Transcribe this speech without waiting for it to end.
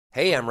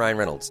Hey, I'm Ryan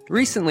Reynolds.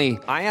 Recently,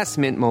 I asked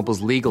Mint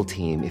Mobile's legal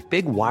team if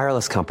big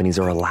wireless companies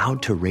are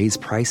allowed to raise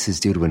prices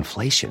due to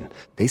inflation.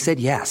 They said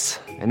yes.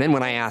 And then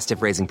when I asked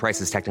if raising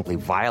prices technically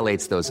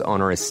violates those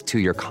onerous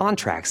two-year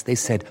contracts, they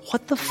said,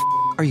 "What the f***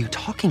 are you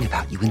talking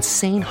about, you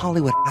insane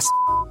Hollywood ass?"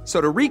 So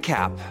to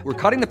recap, we're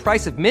cutting the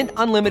price of Mint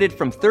Unlimited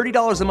from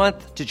 $30 a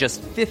month to just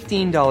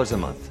 $15 a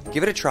month.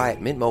 Give it a try at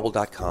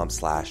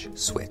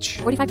mintmobile.com/switch.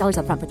 $45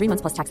 up front for 3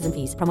 months plus taxes and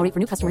fees. Promo rate for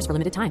new customers for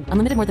limited time.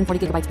 Unlimited more than 40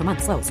 gigabytes per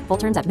month. Slows full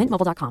terms at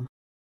mintmobile.com.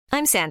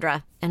 I'm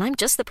Sandra, and I'm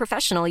just the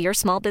professional your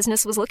small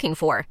business was looking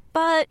for.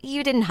 But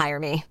you didn't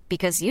hire me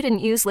because you didn't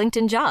use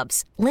LinkedIn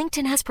Jobs.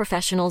 LinkedIn has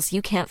professionals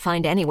you can't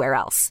find anywhere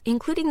else,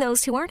 including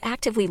those who aren't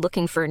actively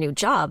looking for a new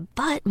job,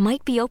 but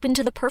might be open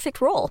to the perfect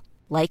role,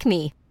 like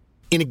me.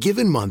 In a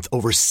given month,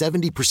 over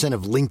 70%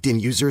 of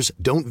LinkedIn users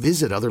don't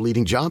visit other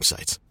leading job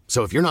sites.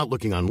 So if you're not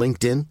looking on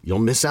LinkedIn, you'll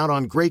miss out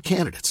on great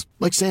candidates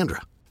like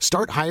Sandra.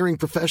 Start hiring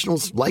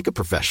professionals like a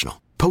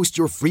professional. Post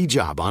your free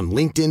job on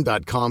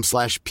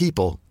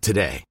linkedin.com/people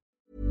today.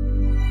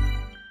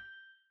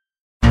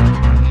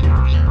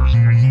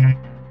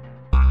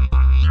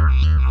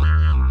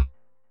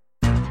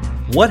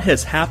 What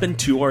has happened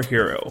to our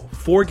hero?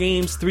 4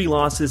 games, 3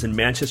 losses, and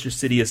Manchester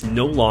City is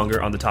no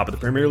longer on the top of the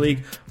Premier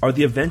League. Are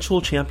the eventual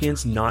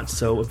champions not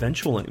so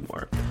eventual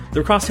anymore?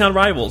 Their crosstown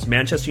rivals,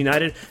 Manchester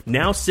United,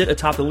 now sit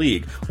atop the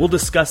league. We'll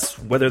discuss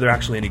whether they're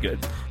actually any good.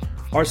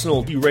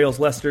 Arsenal derails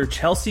Leicester,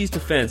 Chelsea's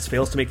defense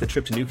fails to make the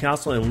trip to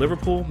Newcastle, and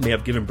Liverpool may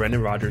have given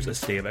Brendan Rodgers a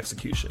stay of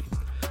execution.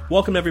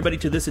 Welcome everybody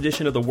to this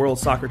edition of the World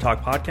Soccer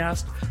Talk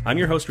podcast. I'm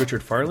your host,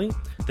 Richard Farley.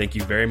 Thank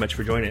you very much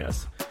for joining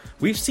us.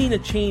 We've seen a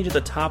change at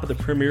the top of the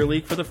Premier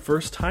League for the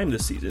first time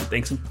this season,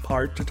 thanks in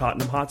part to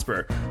Tottenham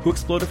Hotspur, who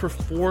exploded for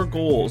 4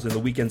 goals in the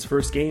weekend's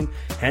first game,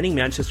 handing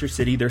Manchester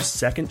City their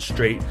second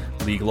straight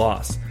league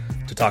loss.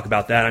 To talk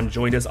about that, I'm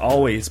joined as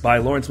always by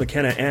Lawrence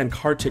McKenna and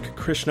Kartik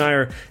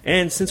Krishnaiyer.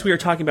 And since we are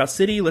talking about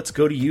City, let's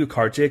go to you,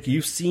 Kartik.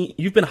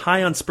 You've been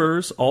high on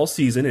Spurs all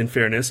season, in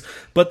fairness,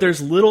 but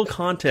there's little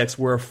context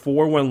where a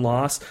 4-1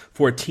 loss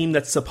for a team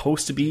that's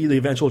supposed to be the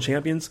eventual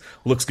champions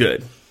looks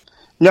good.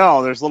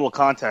 No, there's little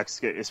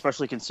context,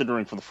 especially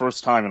considering for the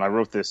first time, and I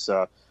wrote this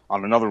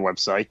on another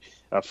website,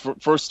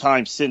 first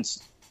time since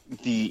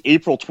the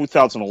April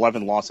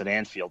 2011 loss at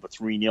Anfield, the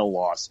 3-0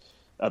 loss,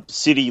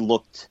 City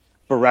looked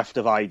bereft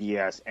of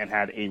ideas and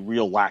had a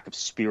real lack of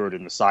spirit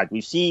in the side.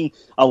 We've seen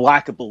a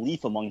lack of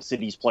belief among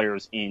City's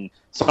players in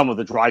some of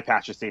the dry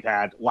patches they've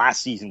had.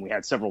 Last season, we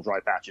had several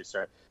dry patches.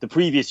 The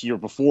previous year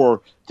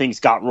before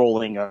things got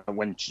rolling,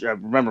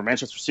 remember,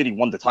 Manchester City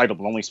won the title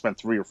but only spent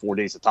 3 or 4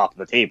 days at the top of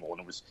the table, and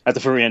it was at the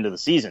very end of the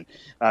season.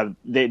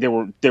 They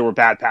were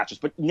bad patches,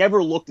 but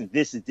never looked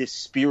this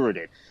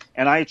dispirited.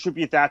 And I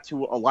attribute that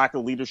to a lack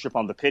of leadership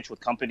on the pitch with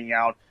Kompany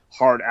out,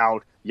 Hart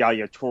out,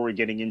 Yaya Toure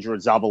getting injured.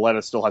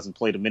 Zabaleta still hasn't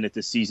played a minute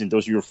this season.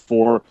 Those are your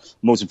 4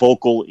 most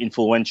vocal,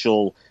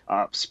 influential,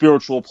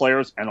 spiritual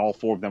players, and all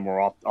 4 of them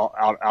were out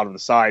of the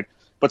side.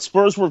 But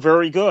Spurs were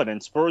very good,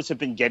 and Spurs have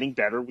been getting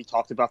better. We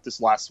talked about this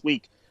last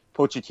week.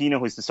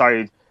 Pochettino has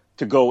decided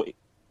to go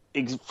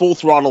full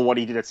throttle what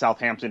he did at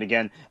Southampton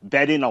again,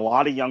 bet in a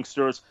lot of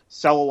youngsters,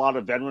 sell a lot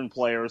of veteran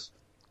players,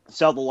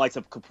 sell the likes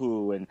of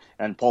Capu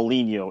and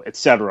Paulinho,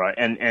 etc.,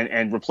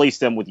 and replace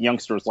them with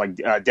youngsters like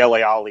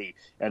Dele Alli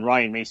and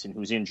Ryan Mason,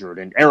 who's injured,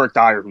 and Eric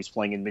Dyer, who's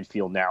playing in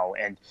midfield now,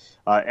 and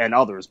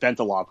others,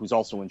 Bentaleb, who's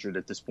also injured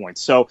at this point.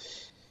 So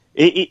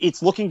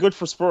it's looking good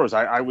for Spurs.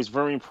 I was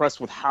very impressed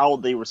with how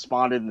they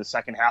responded in the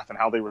second half and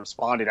how they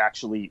responded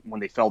actually when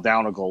they fell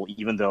down a goal,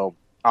 even though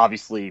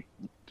obviously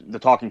the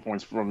talking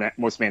points from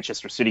most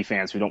Manchester City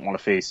fans who don't want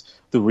to face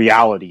the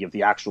reality of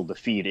the actual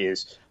defeat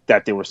is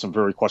that there were some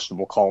very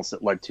questionable calls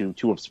that led to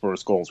 2 of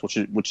Spurs' goals,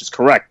 which is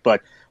correct,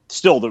 but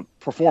still the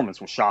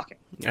performance was shocking.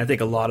 I think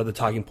a lot of the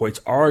talking points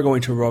are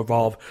going to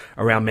revolve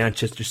around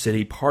Manchester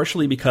City,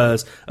 partially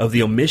because of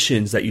the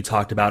omissions that you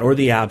talked about, or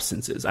the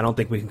absences. I don't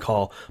think we can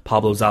call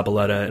Pablo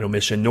Zabaleta an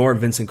omission, nor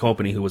Vincent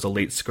Kompany, who was a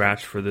late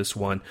scratch for this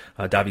one.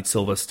 David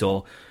Silva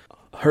still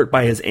hurt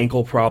by his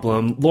ankle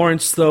problem.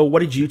 Lawrence, though, what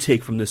did you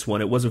take from this one?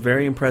 It was a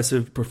very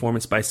impressive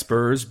performance by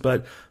Spurs,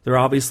 but there are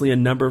obviously a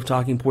number of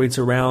talking points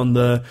around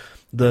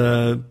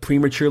the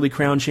prematurely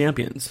crowned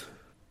champions.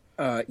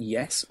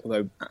 Yes,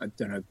 although I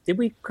don't know, did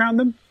we crown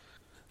them?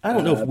 I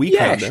don't know if we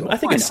crowned them. Sure, I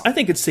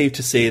think it's safe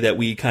to say that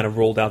we kind of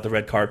rolled out the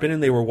red carpet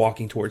and they were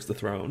walking towards the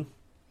throne.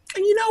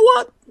 And you know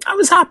what? I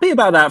was happy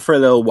about that for a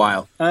little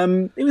while.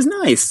 It was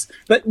nice.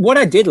 But what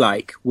I did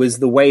like was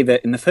the way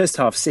that in the first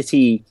half,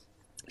 City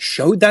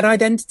showed that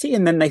identity,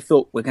 and then they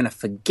thought, we're going to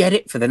forget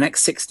it for the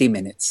next 60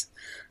 minutes.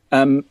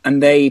 And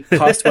they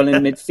passed well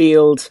in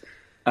midfield.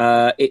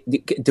 De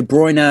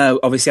Bruyne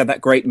obviously had that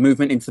great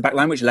movement into the back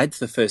line, which led to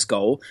the first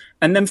goal.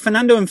 And then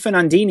Fernando and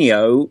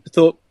Fernandinho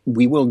thought,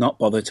 we will not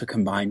bother to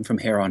combine from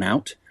here on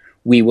out.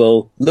 We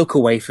will look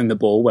away from the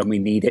ball when we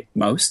need it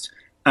most.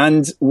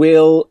 And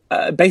we'll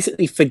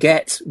basically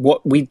forget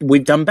what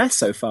we've done best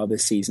so far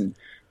this season.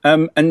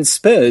 And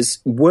Spurs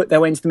worked their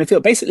way into the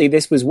midfield. Basically,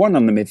 this was one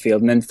on the midfield,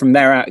 and then from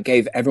there out, it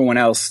gave everyone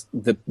else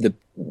the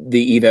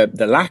either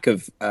the lack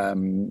of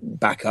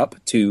backup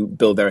to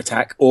build their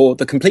attack or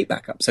the complete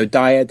backup. So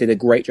Dyer did a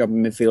great job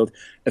in midfield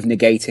of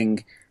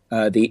negating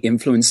the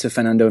influence of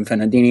Fernando and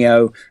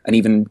Fernandinho, and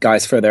even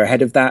guys further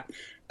ahead of that.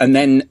 And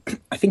then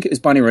I think it was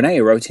Barney Rene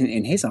who wrote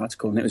in his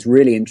article, and it was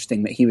really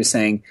interesting that he was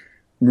saying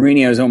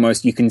Mourinho's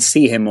almost, you can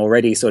see him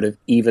already sort of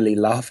evilly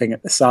laughing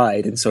at the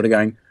side and sort of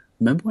going,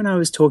 remember when I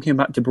was talking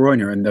about De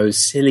Bruyne and those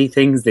silly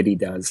things that he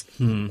does?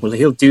 Well,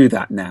 he'll do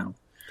that now.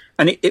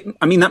 And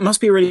I mean, that must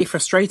be really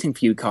frustrating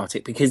for you,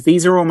 Kartik, because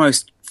these are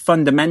almost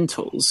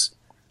fundamentals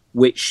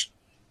which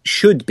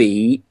should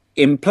be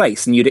in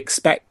place, and you'd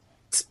expect,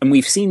 and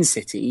we've seen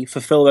City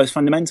fulfill those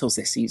fundamentals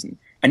this season.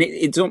 And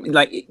it's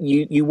like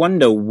you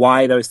wonder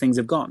why those things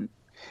have gone.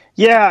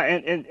 Yeah,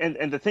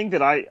 and the thing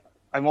that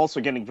I'm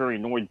also getting very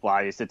annoyed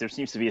by is that there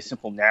seems to be a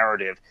simple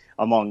narrative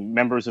among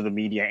members of the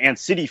media and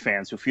City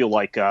fans who feel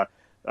like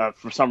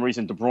for some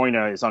reason De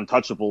Bruyne is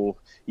untouchable,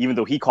 even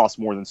though he costs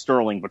more than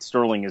Sterling, but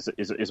Sterling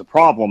is a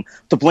problem,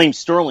 to blame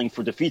Sterling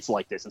for defeats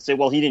like this and say,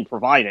 well, he didn't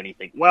provide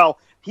anything. Well,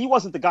 he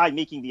wasn't the guy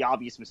making the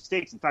obvious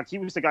mistakes. In fact, he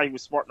was the guy who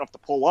was smart enough to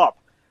pull up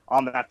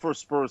on that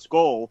first Spurs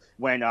goal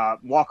when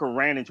Walker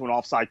ran into an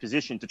offside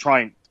position to try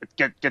and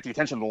get the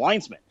attention of the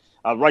linesman.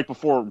 Right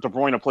before De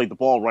Bruyne played the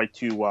ball right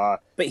to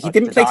but he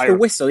didn't play for the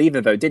whistle either,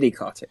 though, did he,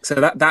 Kartik? So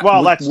that's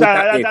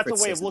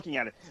a way of looking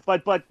at it.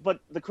 But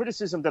the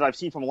criticism that I've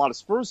seen from a lot of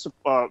Spurs,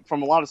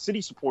 from a lot of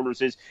City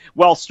supporters is,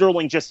 well,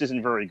 Sterling just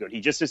isn't very good.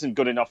 He just isn't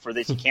good enough for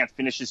this. He can't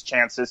finish his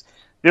chances.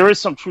 There is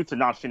some truth to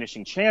not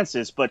finishing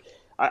chances, but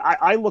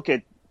I look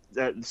at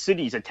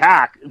City's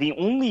attack. The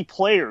only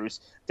players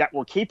that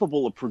were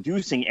capable of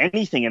producing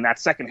anything in that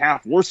second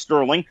half were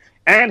Sterling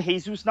and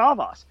Jesus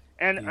Navas.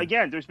 And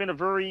again, there's been a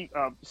very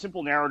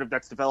simple narrative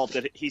that's developed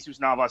that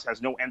Jesus Navas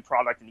has no end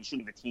product and he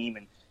shouldn't have a team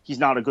and he's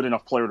not a good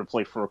enough player to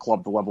play for a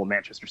club the level of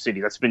Manchester City.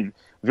 That's been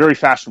a very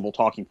fashionable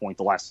talking point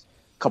the last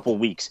couple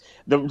of weeks.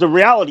 The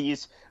reality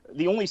is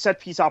the only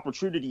set-piece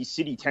opportunities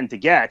City tend to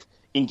get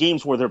in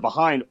games where they're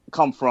behind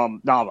come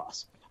from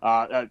Navas.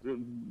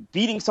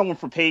 Beating someone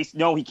for pace,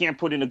 no, he can't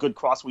put in a good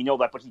cross, we know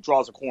that, but he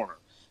draws a corner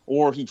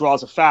or he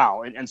draws a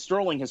foul. And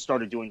Sterling has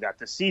started doing that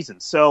this season.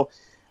 So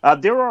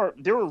there are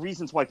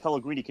reasons why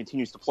Pellegrini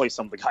continues to play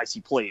some of the guys he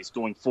plays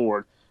going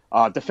forward.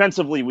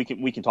 Defensively, we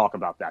can talk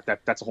about that.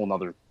 That's a whole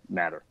other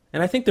matter.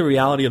 And I think the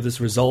reality of this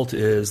result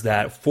is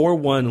that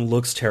 4-1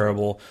 looks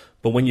terrible,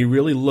 but when you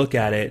really look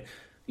at it,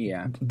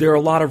 there are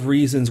a lot of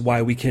reasons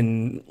why we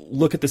can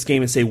look at this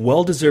game and say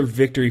well-deserved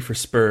victory for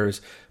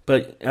Spurs.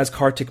 But as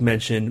Kartik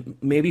mentioned,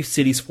 maybe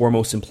City's four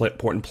most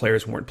important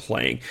players weren't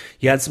playing.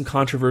 You had some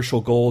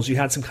controversial goals. You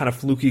had some kind of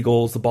fluky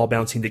goals, the ball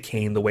bouncing to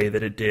Kane the way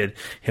that it did,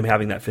 him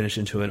having that finish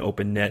into an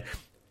open net.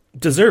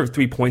 Deserved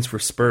 3 points for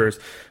Spurs.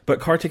 But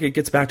Kartik, it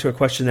gets back to a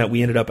question that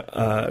we ended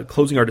up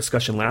closing our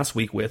discussion last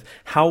week with.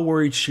 How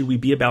worried should we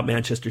be about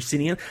Manchester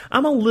City? And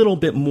I'm a little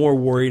bit more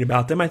worried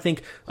about them. I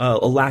think a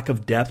lack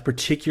of depth,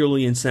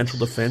 particularly in central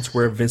defense,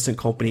 where Vincent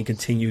Kompany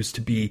continues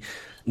to be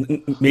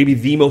maybe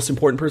the most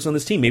important person on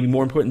this team, maybe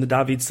more important than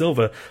David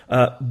Silva.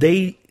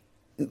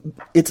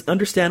 It's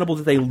understandable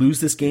that they lose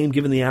this game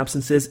given the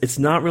absences. It's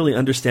not really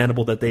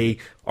understandable that they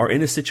are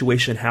in a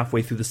situation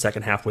halfway through the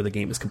second half where the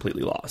game is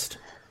completely lost.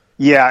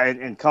 Yeah,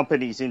 and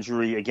Kompany's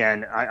injury,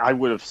 again, I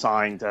would have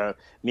signed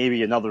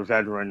maybe another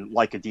veteran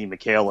like a Dean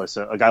Michaelis,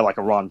 a guy like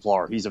a Ron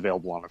Vlaar. He's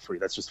available on a free.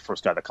 That's just the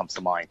first guy that comes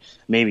to mind.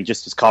 Maybe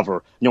just as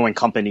cover, knowing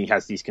Kompany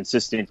has these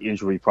consistent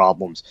injury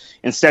problems.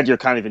 Instead, you're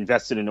kind of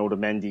invested in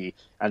Otamendi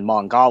and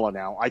Mangala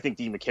now. I think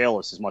Dean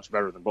Michaelis is much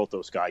better than both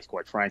those guys,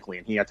 quite frankly,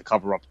 and he had to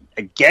cover up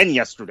again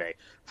yesterday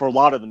for a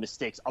lot of the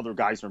mistakes other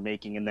guys are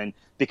making. And then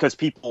because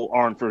people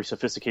aren't very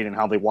sophisticated in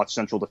how they watch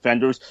central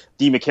defenders,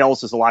 Dean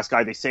Michaelis is the last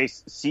guy they see,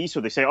 so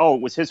they say, oh,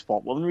 it was his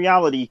fault. Well, in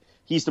reality,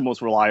 he's the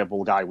most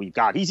reliable guy we've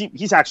got.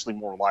 He's actually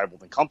more reliable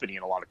than Kompany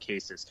in a lot of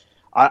cases.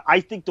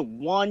 I think the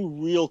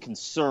one real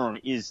concern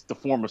is the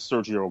form of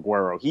Sergio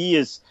Aguero.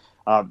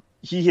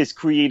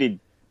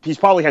 He's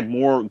probably had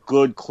more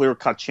good,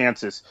 clear-cut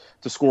chances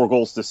to score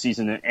goals this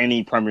season than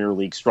any Premier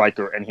League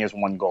striker, and he has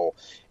one goal.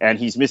 And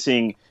he's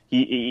missing.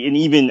 And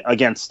even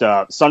against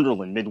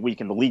Sunderland midweek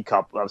in the League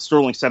Cup,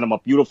 Sterling set him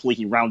up beautifully.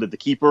 He rounded the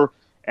keeper,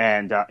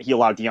 and he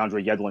allowed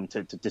DeAndre Yedlin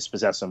to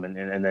dispossess him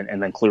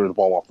and then clear the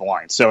ball off the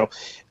line. So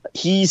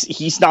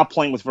he's not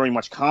playing with very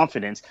much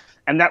confidence,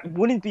 and that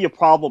wouldn't be a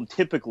problem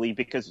typically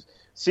because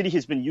City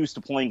has been used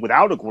to playing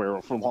without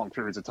Aguero for long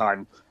periods of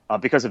time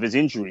because of his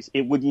injuries.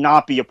 It would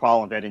not be a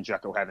problem if Edin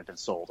Dzeko hadn't been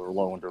sold or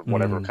loaned or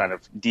whatever kind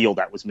of deal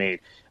that was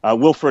made.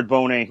 Wilfred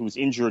Bone, who's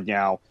injured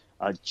now,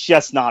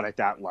 just not at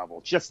that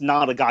level. Just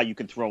not a guy you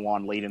can throw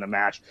on late in a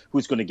match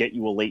who's going to get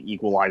you a late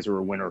equalizer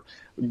or winner.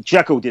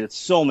 Dzeko did it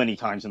so many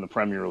times in the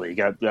Premier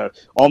League,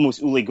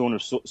 almost Ole Gunnar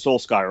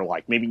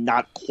Solskjaer-like. Maybe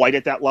not quite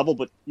at that level,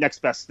 but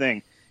next best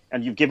thing.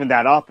 And you've given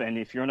that up, and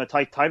if you're in a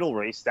tight title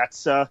race,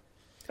 that's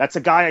that's a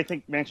guy I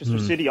think Manchester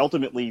City,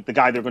 ultimately, the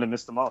guy they're going to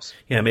miss the most.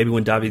 Yeah, maybe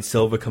when David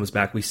Silva comes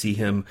back, we see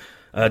him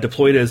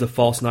deployed as a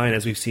false nine,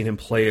 as we've seen him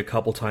play a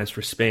couple times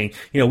for Spain.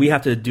 We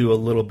have to do a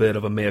little bit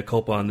of a mea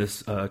culpa on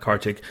this,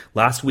 Kartik.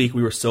 Last week,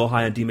 we were so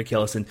high on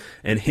Demichelis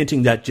and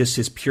hinting that just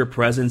his pure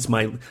presence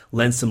might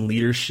lend some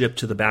leadership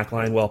to the back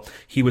line. Well,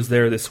 he was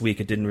there this week.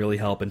 It didn't really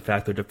help. In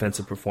fact, their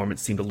defensive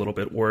performance seemed a little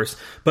bit worse.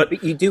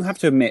 But you do have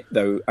to admit,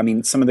 though, I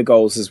mean, some of the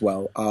goals as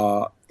well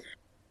are...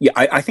 Yeah,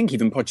 I think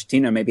even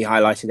Pochettino maybe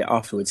highlighted it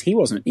afterwards. He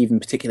wasn't even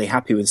particularly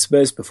happy with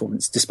Spurs'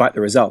 performance despite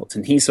the result.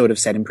 And he sort of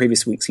said in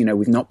previous weeks,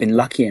 we've not been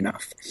lucky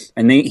enough.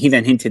 And he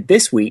then hinted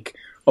this week,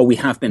 we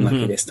have been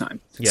lucky this time.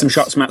 Yes. Some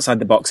shots from outside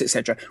the box,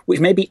 etc., which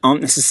maybe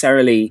aren't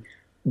necessarily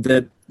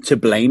to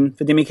blame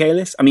for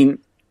Demichelis. I mean,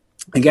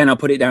 again, I'll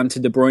put it down to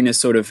De Bruyne's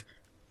sort of,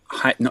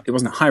 it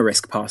wasn't a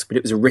high-risk pass, but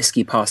it was a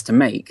risky pass to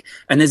make.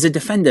 And as a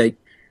defender...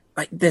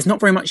 there's not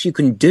very much you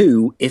can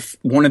do if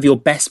one of your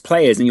best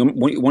players and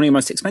one of your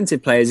most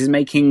expensive players is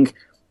making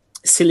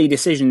silly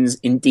decisions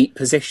in deep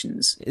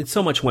positions.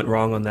 So much went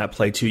wrong on that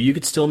play, too. You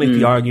could still make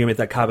the argument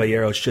that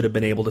Caballero should have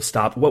been able to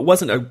stop what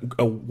wasn't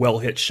a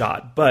well-hit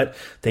shot, but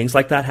things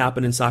like that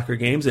happen in soccer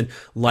games, and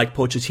like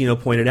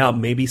Pochettino pointed out,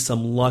 maybe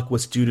some luck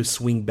was due to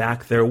swing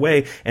back their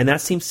way, and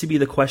that seems to be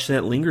the question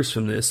that lingers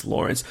from this,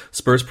 Lawrence.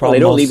 Spurs'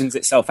 problem... it all evens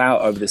itself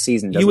out over the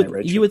season, doesn't it,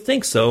 Rich? You would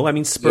think so. I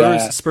mean,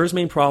 Spurs'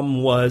 main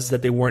problem was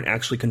that they weren't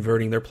actually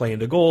converting their play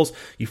into goals.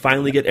 You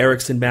finally get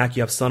Eriksen back,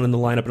 you have Son in the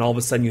lineup, and all of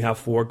a sudden you have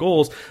 4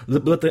 goals.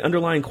 But the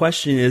underlying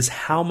question is,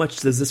 how much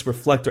does this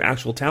reflect their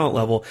actual talent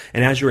level?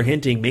 And as you were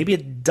hinting, maybe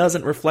it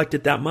doesn't reflect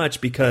it that much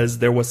because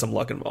there was some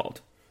luck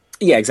involved.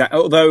 Yeah, exactly.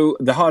 Although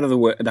the harder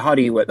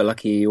you work, the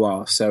luckier you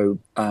are. So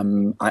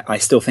I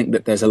still think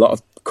that there's a lot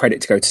of credit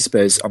to go to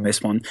Spurs on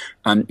this one.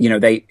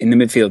 They in the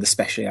midfield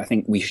especially, I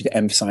think we should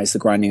emphasise the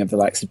grinding of the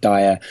likes of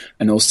Dyer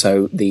and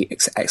also the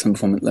excellent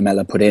performance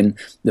Lamela put in,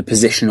 the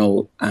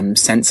positional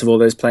sense of all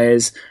those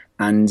players,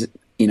 and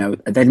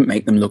they didn't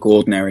make them look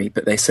ordinary,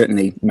 but they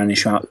certainly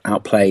managed to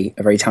outplay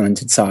a very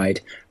talented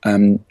side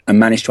and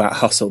managed to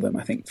out-hustle them,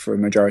 I think, for a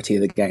majority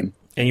of the game.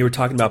 And you were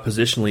talking about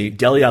positionally,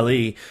 Dele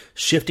Alli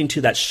shifting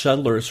to that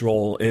shuttler's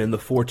role in the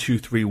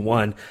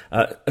 4-2-3-1,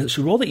 a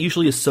role that you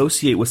usually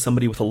associate with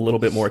somebody with a little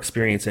bit more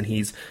experience, and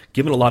he's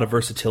given a lot of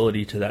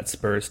versatility to that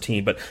Spurs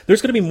team. But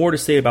there's going to be more to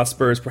say about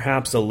Spurs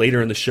perhaps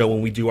later in the show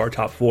when we do our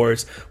top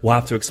 4s. We'll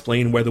have to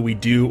explain whether we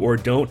do or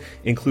don't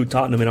include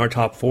Tottenham in our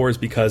top 4s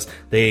because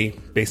they,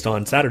 based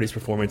on Saturday's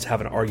performance,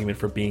 have an argument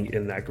for being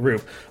in that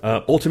group.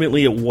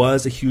 Ultimately, it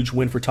was a huge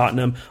win for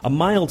Tottenham, a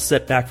mild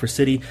setback for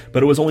City,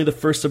 but it was only the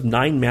first of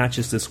 9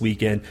 matches this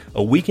weekend,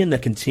 a weekend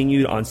that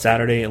continued on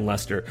Saturday in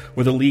Leicester,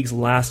 where the league's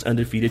last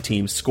undefeated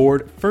team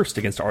scored first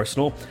against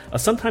Arsenal. A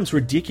sometimes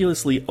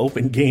ridiculously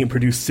open game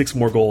produced 6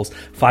 more goals,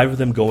 5 of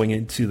them going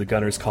into the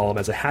Gunners column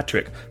as a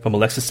hat-trick from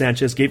Alexis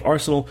Sanchez gave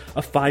Arsenal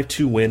a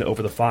 5-2 win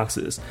over the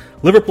Foxes.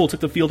 Liverpool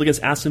took the field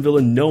against Aston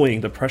Villa knowing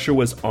the pressure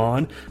was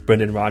on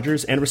Brendan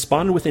Rodgers and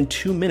responded within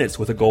 2 minutes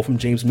with a goal from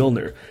James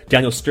Milner.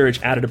 Daniel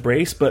Sturridge added a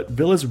brace, but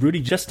Villa's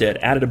Rudy Gestede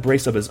added a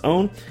brace of his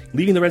own,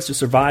 leaving the Reds to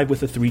survive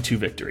with a 3-2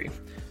 victory.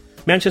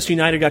 Manchester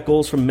United got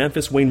goals from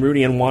Memphis, Wayne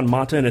Rooney, and Juan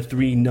Mata in a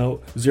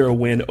 3-0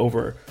 win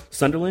over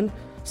Sunderland.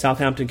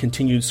 Southampton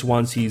continued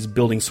Swansea's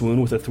building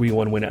swoon with a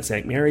 3-1 win at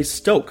St. Mary's.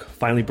 Stoke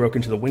finally broke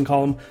into the win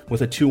column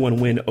with a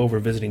 2-1 win over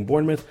visiting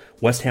Bournemouth.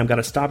 West Ham got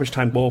a stoppage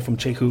time goal from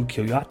Cheikhu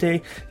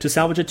Kouyaté to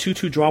salvage a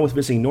 2-2 draw with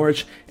visiting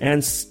Norwich,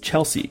 and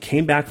Chelsea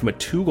came back from a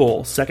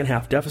 2-goal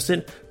second-half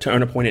deficit to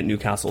earn a point at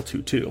Newcastle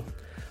 2-2.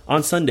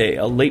 On Sunday,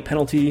 a late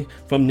penalty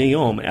from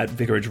Neom at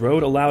Vicarage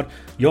Road allowed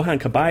Johan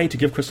Cabaye to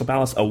give Crystal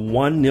Palace a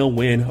 1-0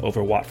 win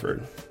over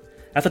Watford.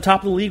 At the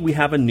top of the league, we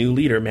have a new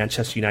leader.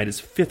 Manchester United's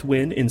 5th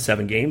win in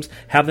 7 games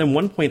have them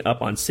 1 point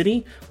up on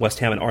City. West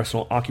Ham and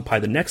Arsenal occupy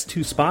the next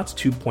 2 spots,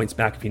 2 points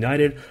back of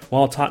United,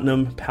 while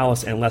Tottenham,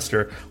 Palace, and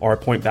Leicester are a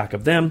point back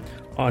of them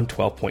on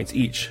 12 points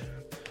each.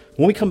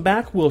 When we come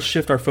back, we'll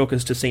shift our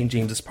focus to St.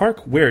 James's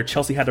Park, where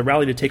Chelsea had to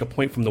rally to take a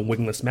point from the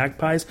wingless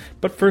Magpies.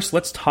 But first,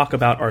 let's talk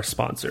about our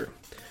sponsor.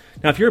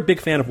 Now, if you're a big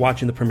fan of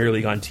watching the Premier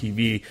League on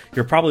TV,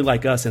 you're probably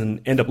like us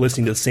and end up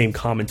listening to the same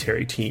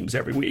commentary teams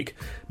every week.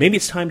 Maybe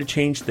it's time to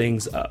change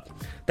things up.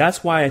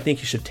 That's why I think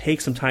you should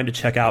take some time to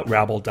check out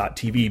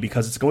Rabble.tv,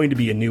 because it's going to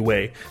be a new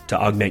way to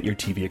augment your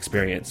TV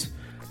experience.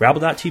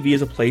 Rabble.tv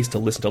is a place to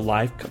listen to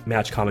live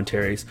match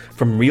commentaries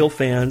from real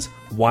fans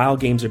while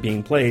games are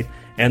being played,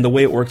 and the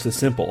way it works is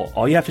simple.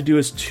 All you have to do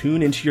is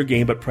tune into your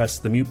game but press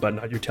the mute button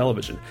on your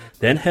television.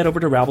 Then head over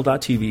to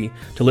Rabble.tv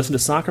to listen to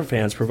soccer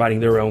fans providing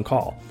their own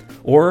call.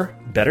 Or,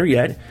 better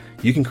yet,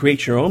 you can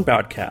create your own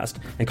broadcast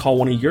and call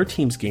one of your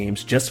team's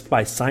games just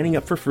by signing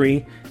up for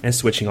free and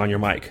switching on your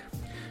mic.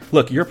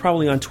 Look, you're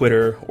probably on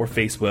Twitter or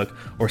Facebook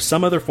or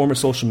some other form of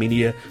social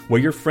media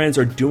where your friends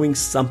are doing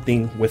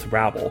something with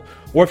Rabble.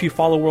 Or if you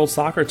follow World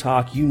Soccer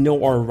Talk, you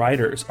know our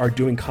writers are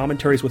doing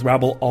commentaries with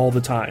Rabble all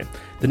the time.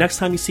 The next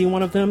time you see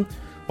one of them,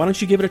 why don't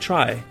you give it a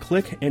try?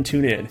 Click and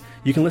tune in.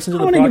 You can listen to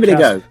the broadcast. Give it a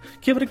go.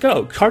 Give it a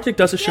go. Kartik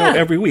does a show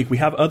every week. We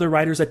have other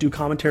writers that do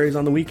commentaries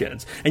on the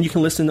weekends. And you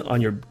can listen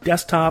on your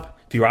desktop,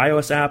 through your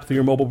iOS app, through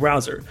your mobile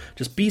browser.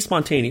 Just be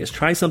spontaneous,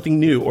 try something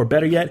new, or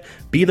better yet,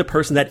 be the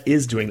person that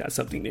is doing that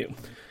something new.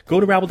 Go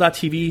to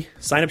Rabble.tv,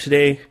 sign up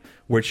today,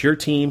 where it's your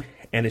team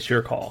and it's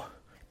your call.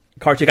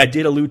 Kartik, I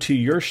did allude to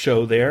your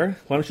show there.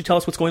 Why don't you tell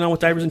us what's going on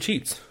with Divers and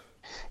Cheats?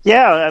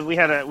 Yeah, we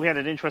had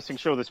an interesting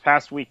show this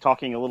past week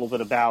talking a little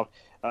bit about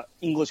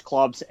English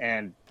clubs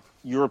and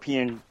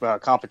European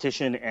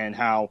competition, and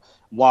how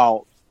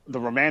while the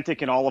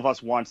romantic in all of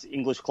us wants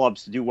English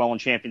clubs to do well in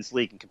Champions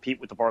League and compete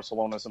with the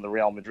Barcelonas and the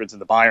Real Madrids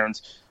and the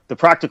Bayerns, the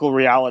practical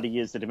reality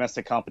is the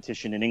domestic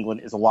competition in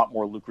England is a lot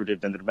more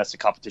lucrative than the domestic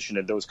competition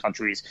in those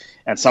countries,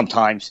 and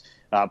sometimes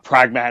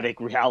pragmatic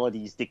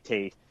realities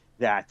dictate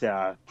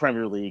that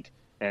Premier League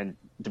and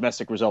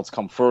domestic results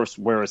come first,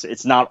 whereas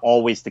it's not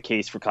always the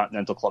case for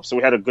continental clubs. So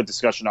we had a good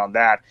discussion on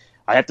that.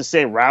 I have to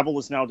say, Rabble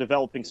is now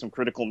developing some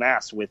critical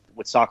mass with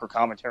soccer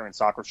commentary and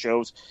soccer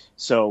shows.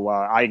 So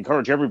I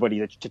encourage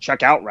everybody to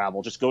check out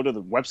Rabble. Just go to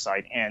the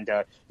website, and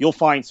you'll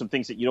find some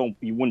things that you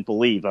wouldn't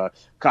believe.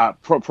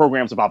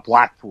 Programs about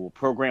Blackpool,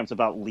 programs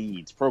about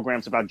Leeds,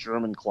 programs about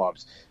German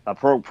clubs,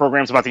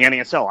 programs about the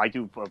NASL. I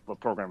do a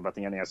program about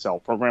the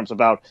NASL. Programs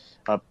about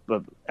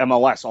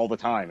MLS all the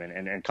time,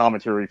 and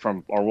commentary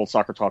from our World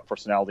Soccer Talk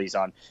personalities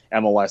on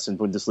MLS and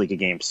Bundesliga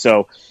games.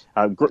 So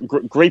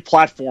great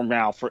platform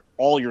now for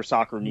all your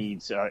soccer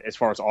needs as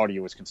far as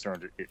audio is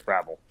concerned at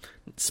Rabble.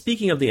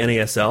 Speaking of the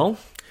NASL,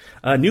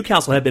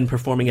 Newcastle had been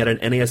performing at an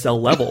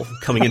NASL level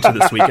coming into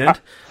this weekend.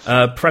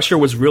 Pressure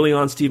was really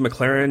on Steve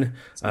McLaren.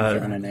 On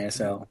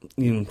NASL.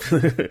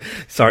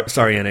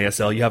 Sorry,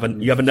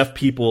 NASL. You have enough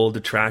people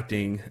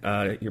detracting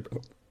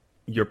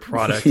your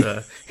product.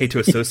 Hate to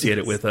associate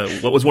it with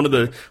what was one of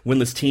the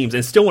winless teams,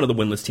 and still one of the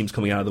winless teams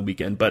coming out of the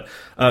weekend. But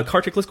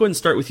Kartik, let's go ahead and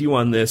start with you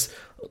on this.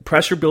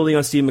 Pressure building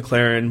on Steve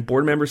McLaren,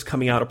 board members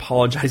coming out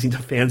apologizing to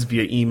fans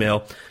via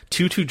email,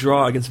 2-2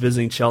 draw against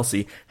visiting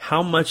Chelsea.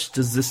 How much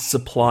does this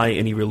supply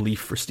any relief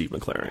for Steve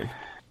McLaren?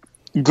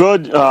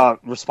 Good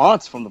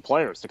response from the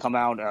players to come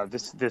out.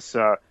 This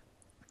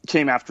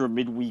came after a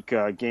midweek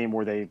game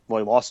where they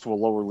lost to a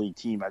lower league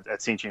team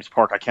at St. James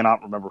Park. I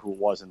cannot remember who it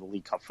was in the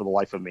League Cup for the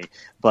life of me,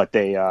 but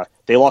they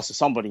lost to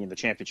somebody in the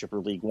Championship or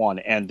League One,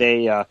 and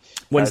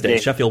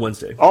Sheffield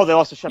Wednesday. Oh, they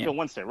lost to Sheffield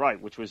Wednesday, right?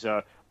 Which was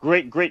a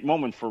great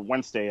moment for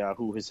Wednesday,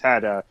 who has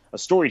had a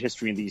storied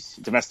history in these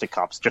domestic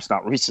cups, just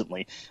not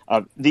recently.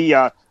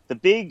 The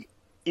big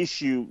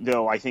issue,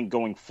 though, I think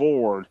going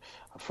forward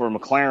for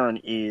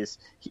McLaren is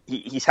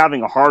he's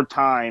having a hard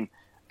time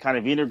kind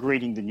of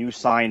integrating the new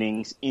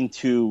signings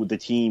into the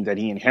team that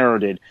he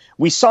inherited.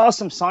 We saw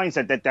some signs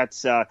of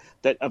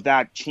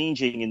that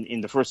changing in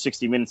the first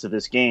 60 minutes of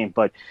this game,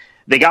 but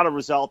they got a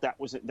result that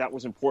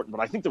was important.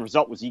 But I think the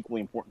result was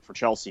equally important for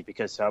Chelsea,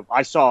 because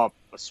I saw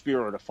a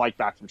spirit, a fight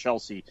back from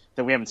Chelsea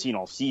that we haven't seen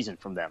all season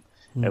from them.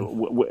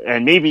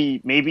 And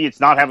maybe it's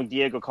not having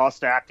Diego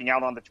Costa acting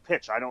out on the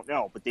pitch. I don't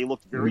know, but they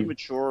looked very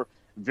mature,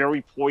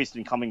 very poised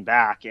in coming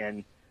back,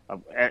 and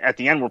at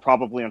the end, we're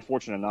probably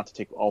unfortunate not to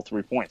take all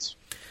 3 points.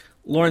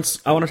 Lawrence,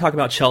 I want to talk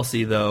about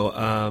Chelsea, though.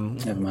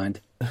 Never mind.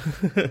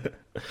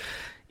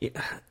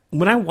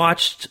 When I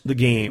watched the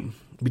game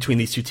between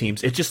these two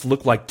teams, it just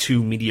looked like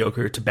two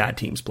mediocre to bad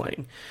teams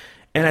playing.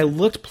 And I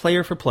looked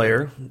player for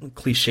player,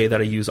 cliche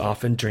that I use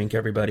often, drink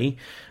everybody,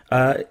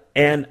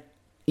 and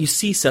you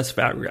see Cesc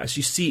Fabregas,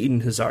 you see Eden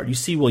Hazard, you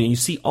see Willian, you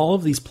see all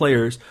of these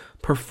players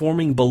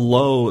performing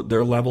below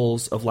their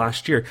levels of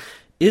last year.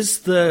 Is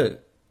the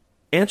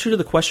answer to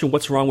the question,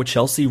 what's wrong with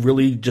Chelsea,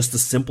 really just the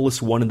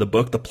simplest one in the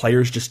book? The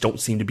players just don't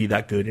seem to be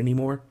that good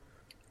anymore?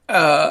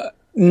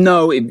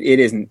 No, it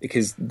isn't,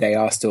 because they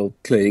are still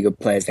clearly good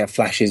players. They have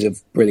flashes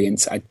of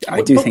brilliance. I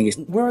think it's...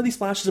 Where are these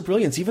flashes of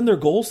brilliance? Even their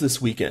goals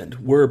this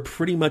weekend were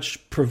pretty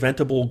much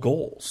preventable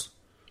goals.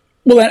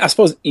 Well, I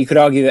suppose you could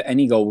argue that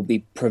any goal would be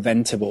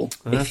preventable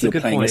if you're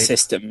playing a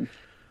system.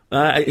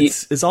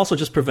 It's also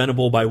just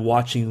preventable by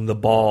watching the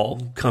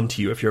ball come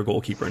to you if you're a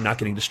goalkeeper and not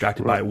getting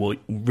distracted by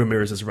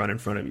Ramirez's run in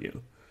front of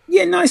you.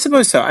 Yeah, no, I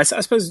suppose so. I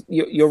suppose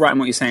you're right in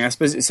what you're saying. I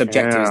suppose it's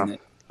subjective, isn't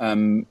it?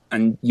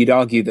 And you'd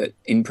argue that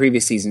in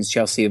previous seasons,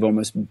 Chelsea have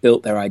almost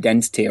built their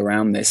identity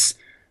around this.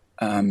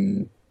 I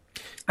don't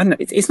know.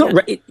 It's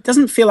not. It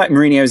doesn't feel like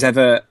Mourinho's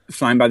ever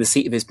flying by the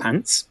seat of his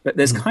pants, but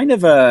there's kind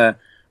of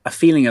a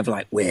feeling of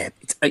like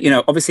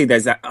obviously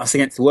there's that us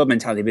against the world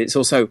mentality, but it's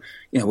also,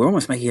 we're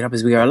almost making it up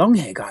as we go along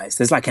here, guys.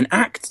 There's like an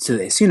act to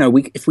this.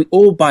 If we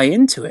all buy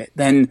into it,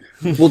 then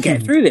we'll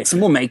get through this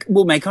and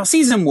we'll make our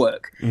season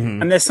work.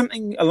 Mm-hmm. And there's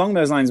something along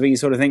those lines where you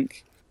sort of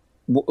think,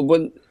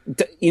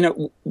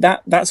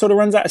 that sort of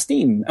runs out of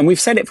steam. And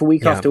we've said it for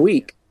week after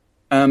week.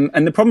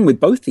 And the problem with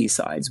both these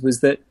sides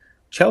was that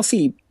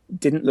Chelsea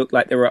didn't look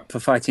like they were up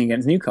for fighting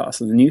against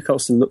Newcastle, and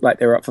Newcastle looked like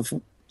they were up for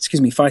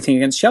fighting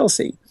against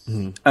Chelsea.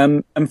 Mm-hmm.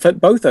 And for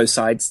both those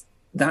sides,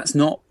 that's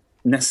not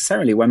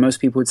necessarily where most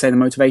people would say the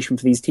motivation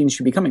for these teams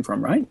should be coming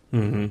from, right?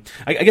 Mm-hmm.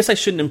 I guess I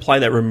shouldn't imply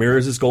that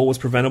Ramirez's goal was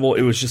preventable.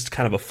 It was just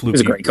kind of a fluky. It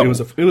was a great goal.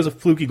 It was a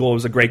fluky goal.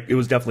 It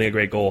was definitely a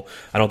great goal.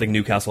 I don't think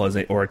Newcastle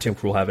or Tim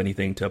Krul have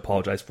anything to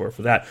apologize for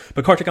that.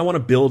 But Kartik, I want to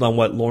build on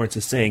what Lawrence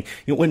is saying.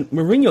 When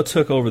Mourinho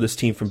took over this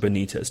team from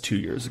Benitez 2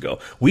 years ago,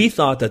 we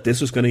thought that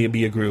this was going to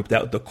be a group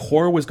that the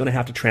core was going to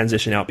have to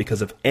transition out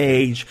because of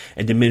age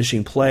and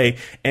diminishing play,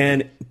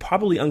 and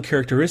probably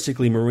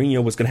uncharacteristically,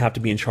 Mourinho was going to have to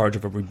be in charge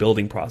of a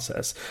rebuilding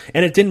process.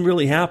 And it didn't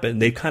really happen.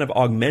 They've kind of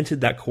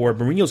augmented that core.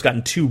 Mourinho's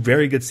gotten 2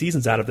 very good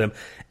seasons out of them,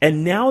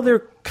 and now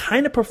they're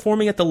kind of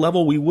performing at the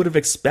level we would have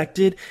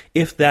expected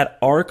if that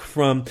arc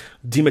from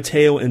Di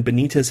Matteo and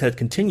Benitez had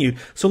continued.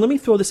 So let me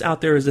throw this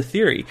out there as a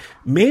theory.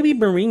 Maybe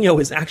Mourinho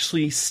is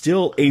actually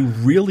still a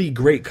really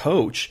great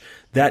coach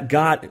that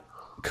got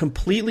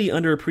completely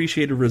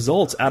underappreciated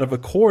results out of a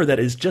core that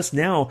is just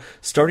now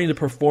starting to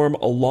perform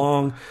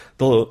along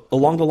the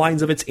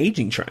lines of its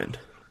aging trend.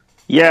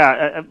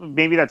 Yeah,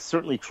 maybe that's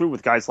certainly true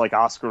with guys like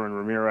Oscar and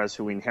Ramirez,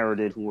 who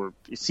inherited,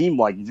 seemed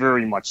like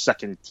very much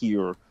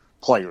second-tier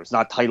players,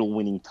 not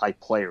title-winning type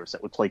players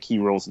that would play key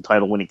roles in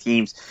title-winning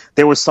teams.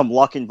 There was some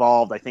luck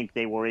involved. I think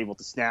they were able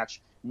to snatch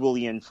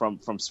Willian from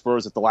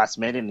Spurs at the last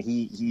minute, and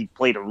he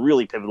played a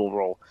really pivotal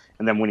role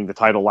in them winning the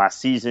title last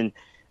season.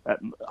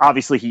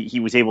 Obviously, he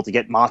was able to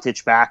get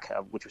Matic back,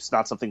 which was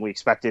not something we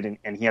expected,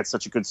 and he had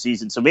such a good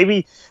season. So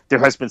maybe there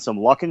has been some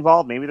luck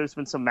involved. Maybe there's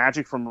been some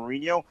magic from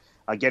Mourinho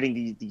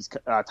getting these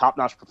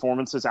top-notch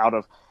performances out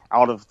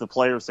of the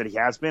players that he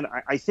has been.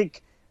 I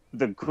think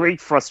the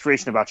great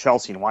frustration about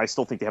Chelsea and why I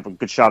still think they have a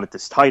good shot at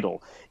this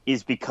title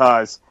is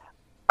because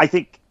I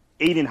think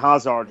Eden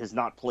Hazard has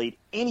not played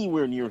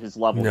anywhere near his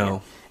level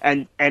yet.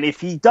 And if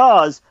he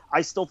does,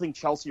 I still think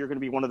Chelsea are going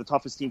to be one of the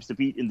toughest teams to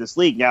beat in this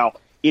league. Now,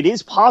 it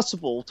is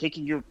possible,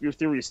 taking your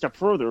theory a step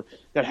further,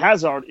 that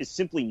Hazard is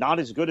simply not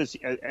as good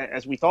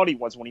as we thought he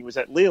was when he was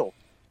at Lille.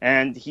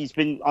 And he's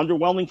been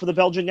underwhelming for the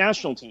Belgian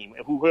national team,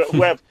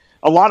 who have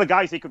a lot of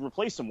guys they could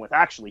replace him with,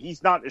 actually.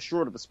 He's not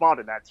assured of a spot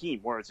in that team,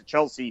 whereas at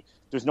Chelsea,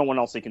 there's no one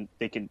else they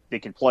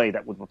can play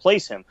that would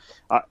replace him.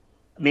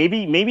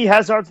 Maybe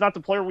Hazard's not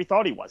the player we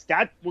thought he was.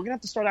 We're going to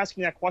have to start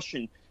asking that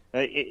question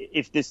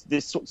if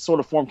this sort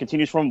of form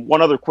continues. From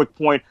one other quick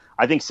point,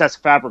 I think Cesc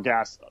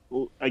Fabregas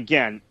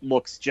again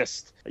looks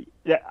just.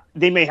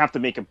 They may have to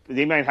make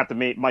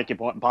Mike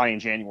buy in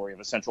January of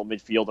a central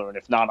midfielder, and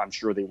if not, I'm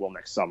sure they will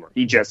next summer.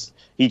 He just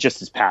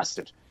is past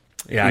it.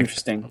 Yeah,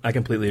 interesting. I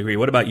completely agree.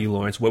 What about you,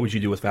 Lawrence? What would you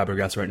do with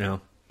Fabregas right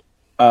now?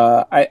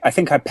 I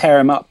think I'd pair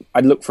him up.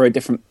 I'd look for a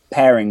different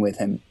pairing with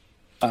him.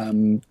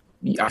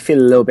 I feel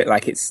a little bit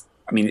like it's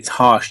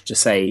harsh to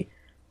say,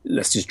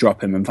 let's just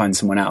drop him and find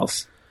someone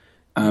else.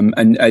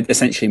 And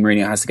essentially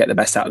Mourinho has to get the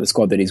best out of the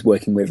squad that he's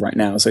working with right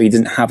now. So he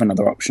doesn't have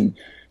another option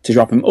to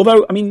drop him.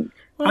 Although,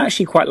 I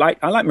actually like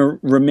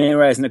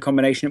Ramirez in a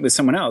combination with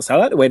someone else. I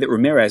like the way that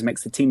Ramirez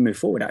makes the team move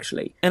forward,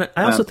 actually. And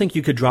I also think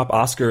you could drop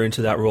Oscar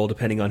into that role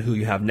depending on who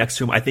you have next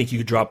to him. I think you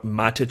could drop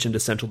Matic into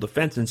central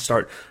defense and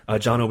start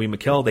John Obi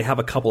Mikel. They have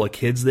a couple of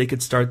kids they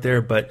could start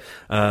there, but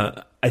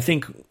I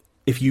think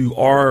if you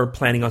are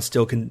planning on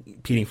still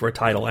competing for a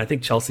title, I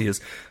think Chelsea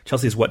is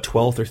what,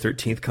 12th or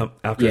 13th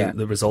after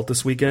the result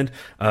this weekend.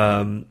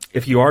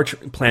 If you are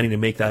planning to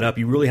make that up,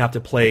 you really have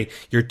to play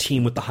your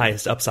team with the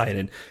highest upside,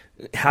 and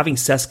having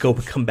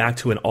Sesko come back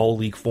to an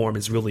all-league form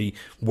is really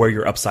where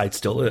your upside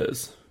still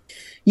is.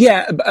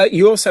 Yeah, but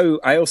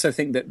I also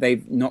think that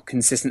they've not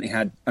consistently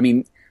had.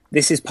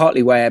 This is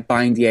partly where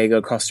buying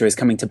Diego Costa is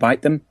coming to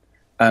bite them.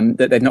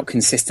 That they've not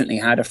consistently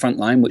had a front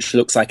line which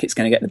looks like it's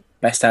going to get the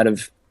best out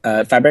of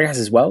Fabregas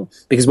as well,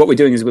 because what we're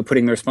doing is we're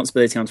putting the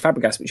responsibility on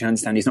Fabregas, which I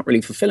understand he's not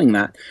really fulfilling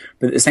that,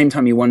 but at the same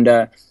time you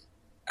wonder,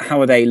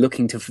 how are they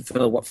looking to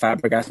fulfill what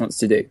Fabregas wants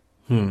to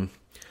do?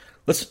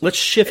 Let's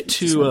shift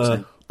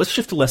to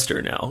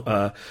Leicester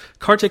now.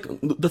 Kartik,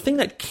 the thing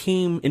that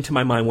came into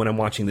my mind when I'm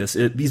watching this,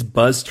 these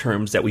buzz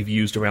terms that we've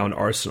used around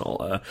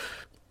Arsenal,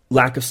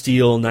 lack of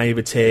steel,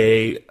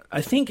 naivete.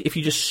 I think if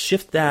you just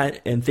shift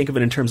that and think of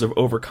it in terms of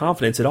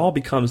overconfidence, it all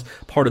becomes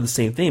part of the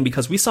same thing,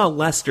 because we saw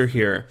Leicester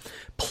here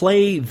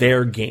play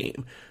their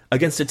game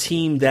against a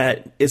team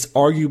that is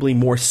arguably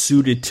more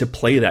suited to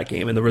play that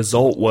game. And the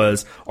result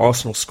was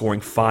Arsenal scoring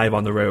 5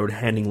 on the road,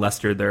 handing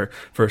Leicester their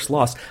first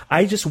loss.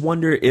 I just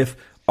wonder if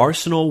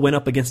Arsenal went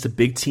up against a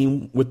big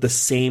team with the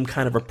same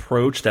kind of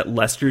approach that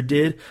Leicester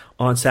did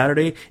on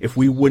Saturday, if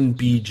we wouldn't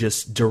be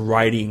just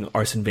deriding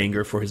Arsene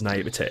Wenger for his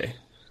naivete.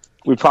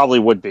 We probably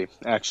would be,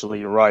 actually.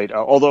 You're right.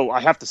 Although I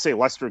have to say,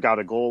 Leicester got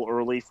a goal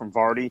early from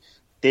Vardy.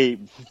 They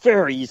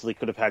very easily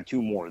could have had 2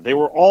 more. They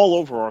were all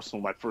over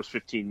Arsenal that first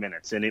 15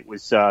 minutes, and it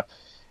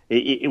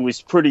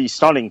was pretty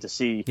stunning to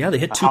see. Yeah, they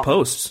hit 2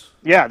 posts.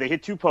 Yeah, they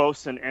hit 2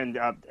 posts,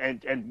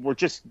 and were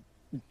just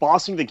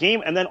bossing the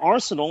game. And then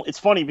Arsenal, it's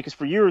funny because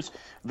for years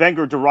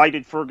Wenger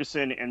derided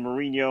Ferguson and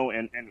Mourinho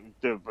and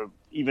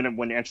even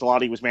when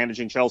Ancelotti was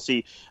managing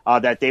Chelsea,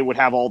 that they would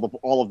have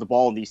all of the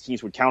ball and these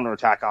teams would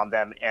counterattack on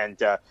them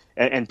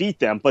and beat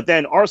them. But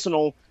then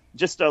Arsenal,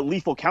 just a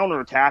lethal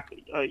counterattack,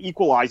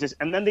 equalizes,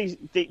 and then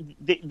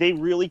they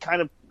really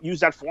kind of use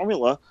that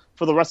formula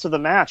for the rest of the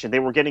match, and they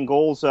were getting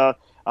goals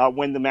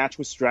when the match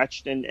was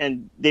stretched,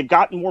 and they've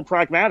gotten more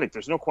pragmatic.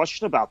 There's no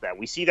question about that.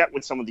 We see that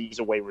with some of these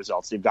away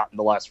results they've gotten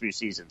the last few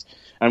seasons,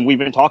 and we've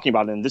been talking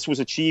about it. And this was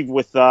achieved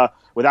without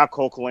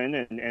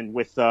Coquelin and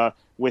with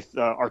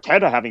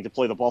Arteta having to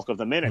play the bulk of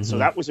the minutes, so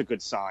that was a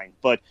good sign.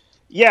 But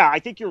yeah, I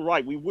think you're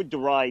right. We would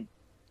deride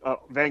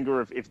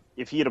Wenger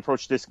if he had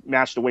approached this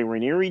match the way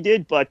Ranieri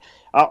did, but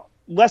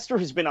Leicester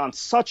has been on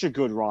such a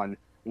good run.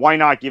 Why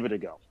not give it a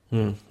go?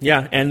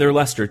 Yeah, and they're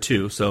Leicester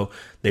too, so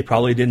they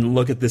probably didn't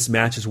look at this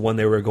match as one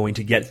they were going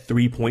to get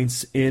 3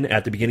 points in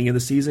at the beginning of the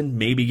season,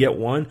 maybe get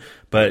 1,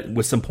 but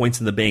with some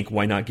points in the bank,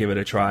 why not give it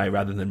a try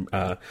rather than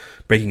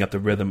breaking up the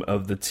rhythm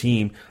of the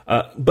team?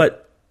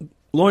 But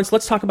Lawrence,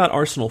 let's talk about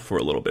Arsenal for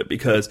a little bit,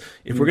 because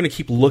if we're going to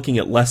keep looking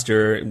at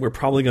Leicester, we're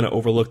probably going to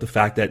overlook the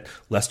fact that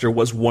Leicester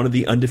was one of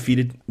the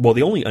undefeated, well,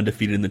 the only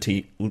undefeated in the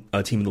team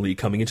in the league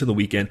coming into the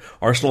weekend.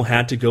 Arsenal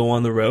had to go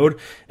on the road,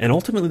 and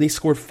ultimately they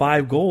scored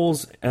 5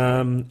 goals,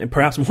 and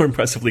perhaps more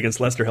impressively against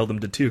Leicester, held them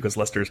to 2, because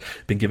Leicester's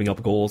been giving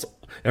up goals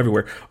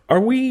everywhere.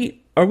 Are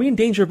we in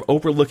danger of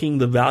overlooking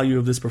the value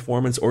of this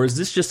performance, or is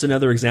this just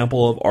another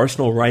example of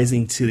Arsenal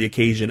rising to the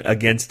occasion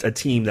against a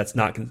team that's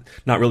not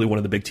really one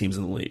of the big teams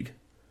in the league?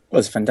 Well, it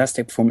was a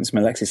fantastic performance from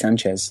Alexis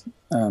Sanchez.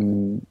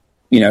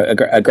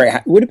 A great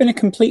would have been a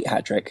complete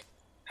hat trick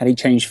had he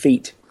changed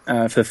feet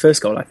for the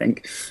first goal, I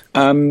think.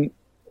 I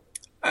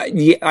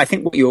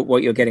think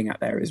what you're getting at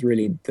there is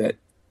really that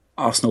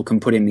Arsenal can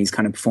put in these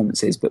kind of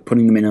performances, but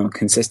putting them in on a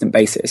consistent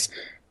basis,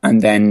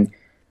 and then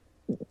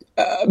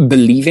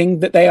believing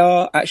that they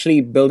are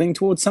actually building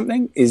towards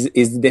something is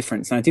the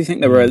difference. And I do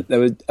think there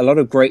were a lot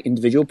of great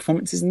individual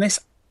performances in this.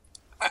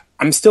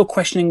 I'm still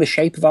questioning the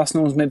shape of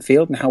Arsenal's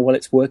midfield and how well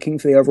it's working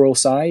for the overall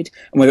side,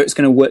 and whether it's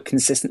going to work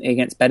consistently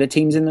against better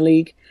teams in the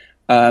league.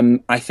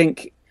 I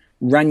think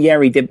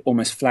Ranieri did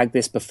almost flag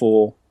this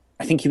before.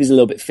 I think he was a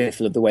little bit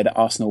fearful of the way that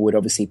Arsenal would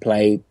obviously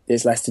play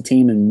this Leicester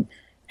team and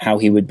how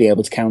he would be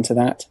able to counter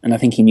that. And I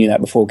think he knew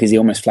that before, because he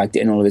almost flagged it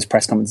in all of his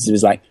press conferences. He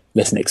was like,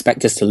 listen,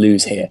 expect us to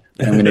lose here,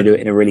 and I'm going to do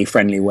it in a really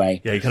friendly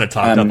way. Yeah, he kind of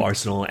talked up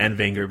Arsenal and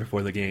Wenger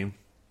before the game.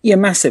 Yeah,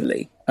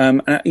 massively.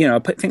 And, I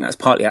think that's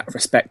partly out of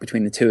respect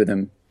between the two of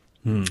them.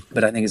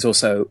 But I think it's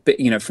also,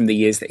 from the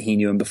years that he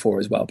knew him before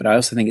as well. But I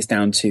also think it's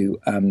down to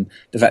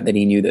the fact that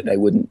he knew that they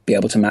wouldn't be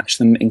able to match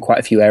them in quite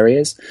a few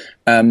areas.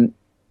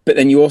 But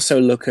then you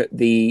also look at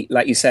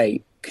like you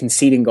say,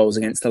 conceding goals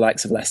against the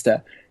likes of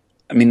Leicester.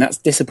 I mean, that's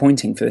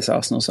disappointing for this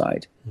Arsenal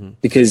side,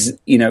 because,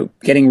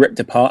 getting ripped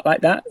apart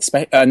like that,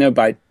 I know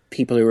by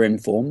people who are in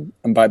form,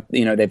 and by,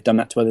 they've done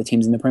that to other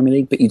teams in the Premier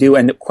League, but you do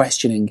end up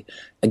questioning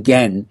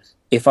again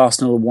if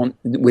Arsenal want,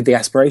 with the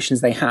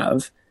aspirations they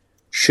have,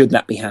 should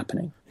that be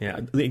happening?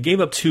 Yeah, they gave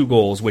up 2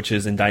 goals, which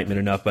is indictment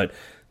enough, but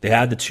they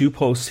had the 2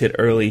 posts hit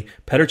early.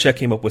 Petr Cech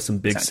came up with some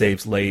big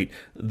saves late.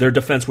 Their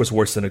defense was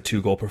worse than a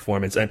 2-goal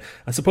performance. And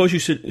I suppose you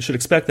should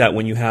expect that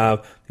when you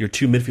have your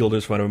 2 midfielders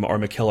in front of them are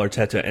Mikel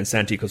Arteta and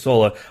Santi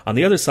Cazorla. On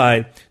the other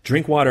side,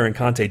 Drinkwater and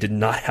Kanté did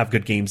not have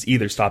good games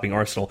either, stopping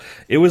Arsenal.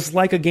 It was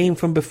like a game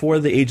from before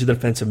the age of the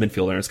defensive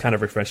midfielder, and it's kind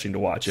of refreshing to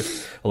watch,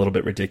 if a little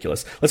bit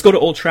ridiculous. Let's go to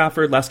Old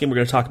Trafford. Last game we're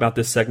going to talk about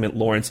this segment,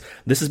 Lawrence.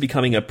 This is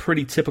becoming a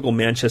pretty typical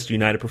Manchester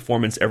United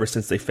performance ever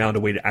since they found a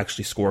way to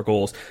actually score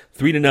goals.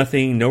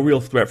 3-0, no real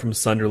threat from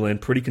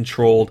Sunderland, pretty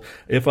controlled,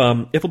 if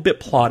a bit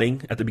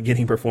plodding at the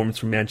beginning performance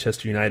from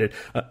Manchester United,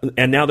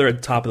 and now they're at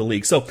the top of the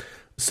league.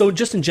 So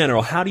just in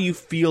general, how do you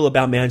feel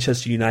about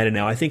Manchester United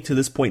now? I think to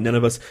this point, none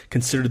of us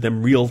considered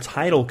them real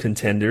title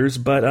contenders,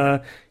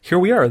 but here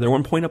we are. They're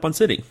 1 point up on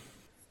City.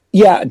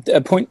 Yeah, a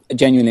point,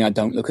 genuinely, I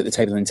don't look at the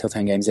table until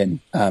 10 games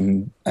in,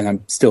 and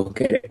I'm still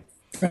getting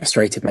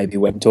frustrated maybe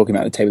when talking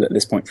about the table at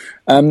this point.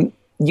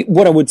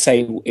 What I would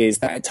say is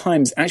that at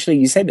times, actually,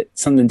 you said that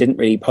Sunderland didn't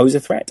really pose a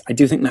threat. I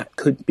do think that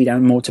could be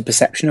down more to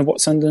perception of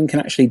what Sunderland can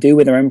actually do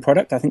with their own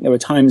product. I think there were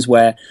times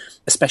where,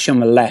 especially on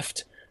the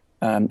left,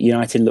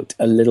 United looked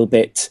a little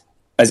bit,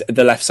 as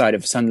the left side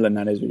of Sunderland,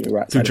 that is, with your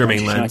right side. Through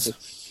Jermaine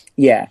Lens.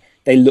 Yeah,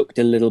 they looked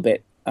a little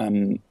bit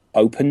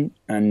open,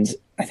 and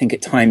I think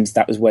at times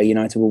that was where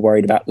United were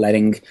worried about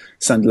letting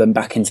Sunderland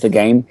back into the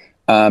game.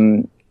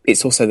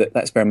 It's also that,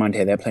 let's bear in mind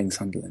here, they're playing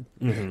Sunderland.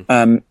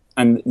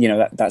 And,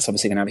 that's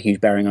obviously going to have a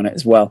huge bearing on it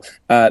as well.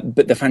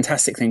 But the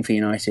fantastic thing for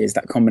United is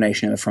that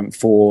combination of the front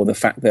four, the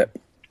fact that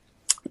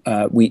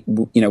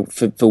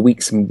for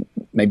weeks and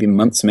maybe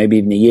months, maybe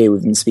even a year,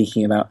 we've been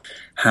speaking about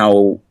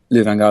how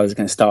Louis van Gaal is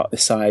going to start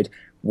this side,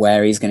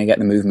 where he's going to get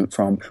the movement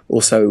from,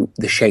 also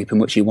the shape in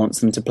which he wants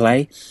them to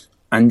play.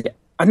 And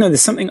I don't know,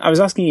 there's something, I was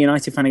asking a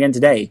United fan again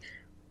today,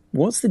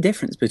 what's the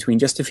difference between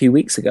just a few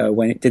weeks ago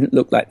when it didn't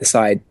look like the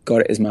side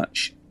got it as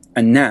much,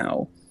 and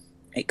now?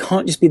 It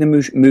can't just be the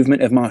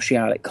movement of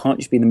Martial. It can't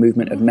just be the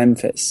movement of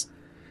Memphis.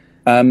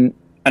 And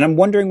I'm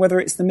wondering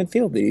whether it's the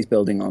midfield that he's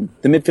building on,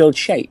 the midfield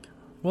shape.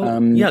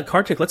 Well, yeah,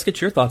 Kartik, let's get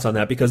your thoughts on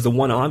that, because the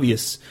one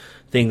obvious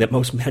thing that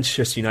most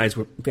Manchester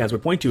United fans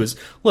would point to is,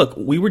 look,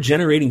 we were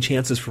generating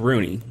chances for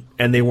Rooney,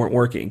 and they weren't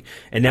working.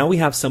 And now we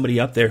have somebody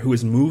up there who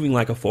is moving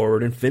like a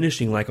forward and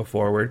finishing like a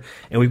forward,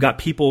 and we've got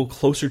people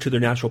closer to their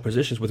natural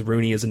positions with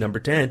Rooney as a number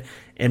 10,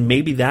 and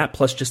maybe that,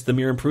 plus just the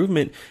mere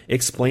improvement,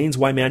 explains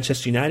why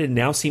Manchester United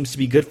now seems to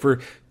be good for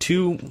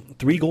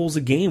 2-3 goals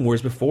a game,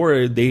 whereas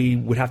before they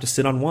would have to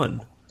sit on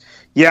one.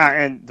 Yeah,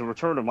 and the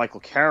return of Michael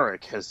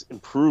Carrick has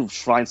improved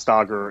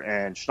Schweinsteiger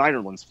and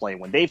Schneiderlin's play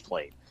when they've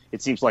played.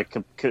 It seems like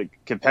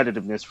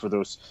competitiveness for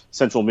those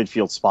central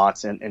midfield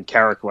spots, and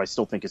Carrick, who I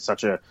still think is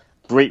such a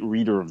great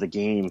reader of the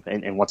game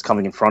and what's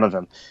coming in front of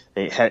him,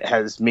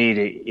 has made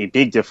a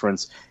big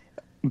difference.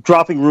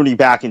 Dropping Rooney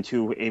back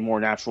into a more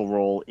natural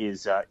role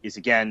is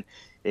again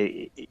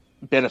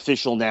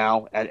beneficial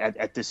now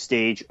at this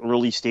stage,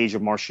 early stage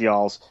of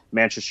Martial's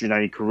Manchester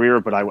United career.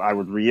 But I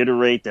would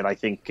reiterate that I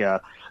think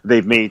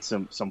they've made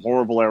some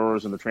horrible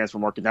errors in the transfer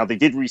market. Now, they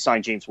did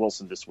re-sign James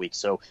Wilson this week,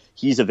 so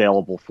he's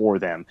available for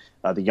them,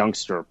 the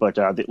youngster. But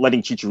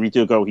letting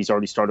Chicharito go, he's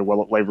already started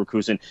well at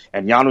Leverkusen.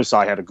 And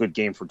Januzaj had a good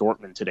game for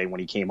Dortmund today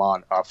when he came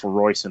on for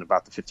Royce in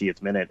about the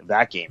 50th minute of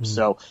that game.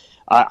 So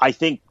I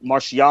think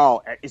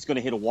Martial is going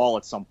to hit a wall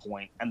at some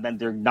point, and then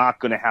they're not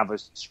going to have a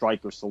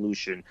striker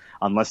solution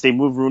unless they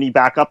move Rooney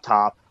back up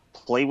top,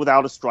 play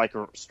without a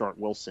striker, start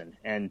Wilson.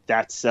 And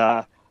that's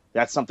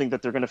something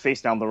that they're going to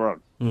face down the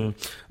road.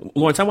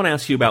 Lawrence, I want to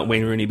ask you about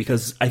Wayne Rooney,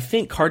 because I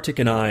think Kartik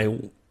and I,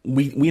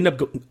 we end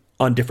up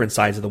on different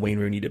sides of the Wayne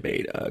Rooney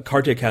debate.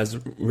 Kartik has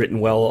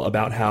written well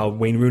about how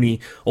Wayne Rooney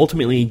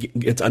ultimately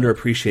gets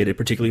underappreciated,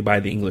 particularly by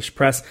the English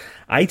press.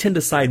 I tend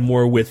to side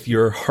more with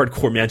your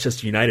hardcore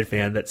Manchester United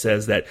fan that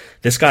says that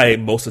this guy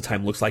most of the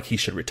time looks like he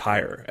should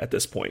retire at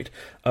this point.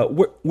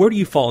 Where do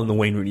you fall in the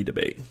Wayne Rooney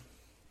debate?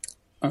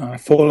 I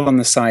fall on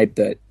the side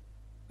that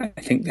I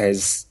think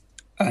there's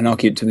an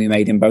argument to be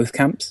made in both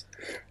camps.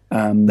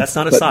 That's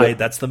not a side,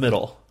 that's the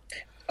middle.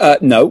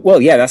 No,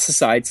 well, yeah, that's a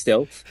side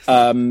still.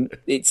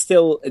 It's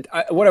still,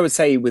 what I would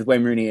say with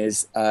Wayne Rooney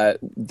is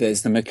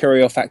there's the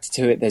mercurial factor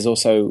to it. There's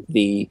also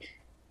the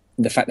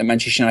fact that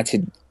Manchester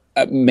United,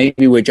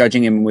 maybe we're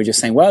judging him and we're just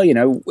saying, well, you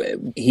know,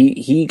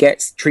 he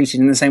gets treated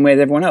in the same way as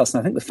everyone else. And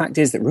I think the fact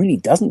is that Rooney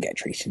doesn't get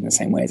treated in the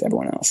same way as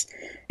everyone else.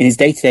 In his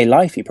day-to-day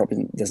life, he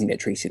probably doesn't get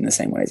treated in the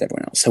same way as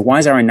everyone else. So why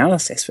is our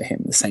analysis for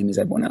him the same as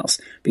everyone else?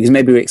 Because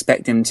maybe we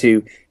expect him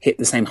to hit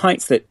the same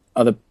heights that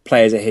other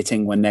players are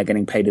hitting when they're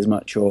getting paid as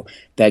much or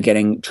they're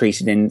getting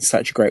treated in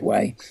such a great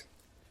way.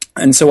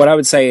 And so what I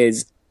would say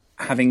is,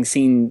 having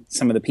seen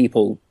some of the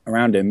people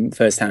around him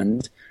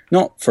firsthand,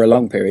 not for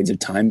long periods of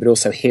time, but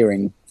also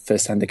hearing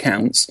first-hand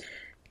accounts,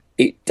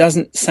 it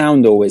doesn't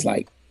sound always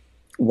like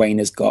Wayne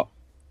has got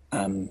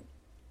the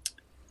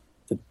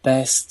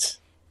best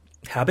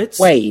habits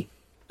way.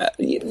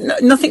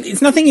 Nothing.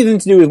 It's nothing even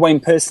to do with Wayne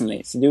personally.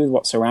 It's to do with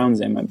what surrounds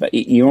him. But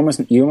you almost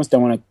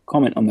don't want to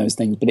comment on those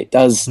things. But it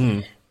does.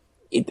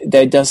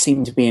 There does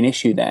seem to be an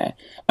issue there.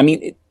 I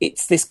mean,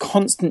 it's this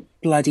constant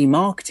bloody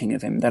marketing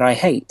of him that I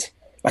hate.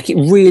 Like, it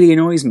really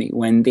annoys me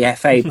when the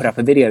FA put up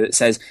a video that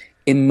says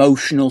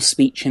 "emotional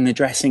speech in the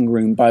dressing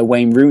room" by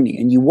Wayne Rooney,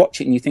 and you watch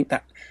it and you think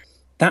that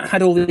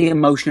had all the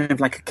emotion of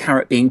like a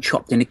carrot being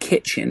chopped in a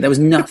kitchen. There was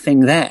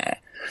nothing there.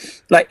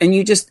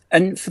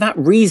 And for that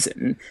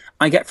reason,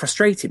 I get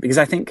frustrated, because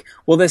I think,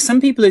 well, there's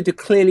some people who are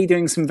clearly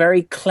doing some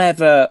very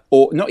clever,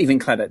 or not even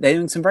clever, they're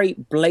doing some very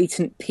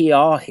blatant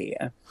PR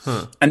here,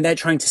 and they're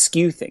trying to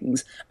skew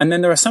things. And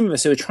then there are some of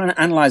us who are trying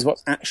to analyse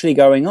what's actually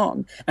going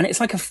on. And it's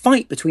like a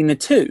fight between the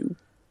two.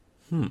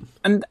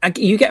 And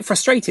you get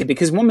frustrated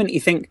because one minute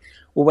you think,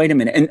 well, wait a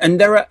minute. And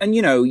there are, and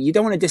you know, you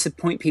don't want to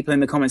disappoint people in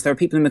the comments. There are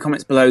people in the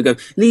comments below who go,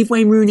 leave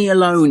Wayne Rooney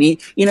alone.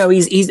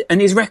 He's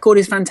and his record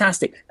is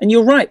fantastic. And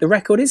you're right, the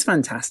record is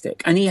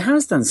fantastic. And he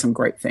has done some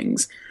great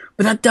things.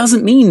 But that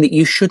doesn't mean that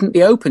you shouldn't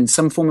be open to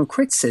some form of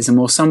criticism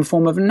or some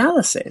form of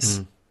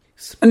analysis.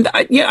 And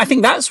I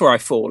think that's where I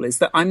fall, is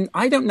that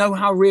I don't know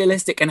how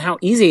realistic and how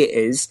easy it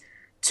is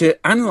to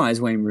analyse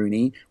Wayne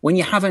Rooney when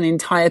you have an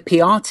entire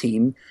PR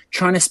team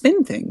trying to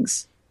spin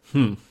things.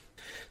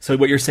 So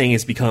what you're saying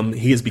is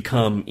he has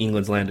become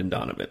England's Landon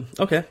Donovan.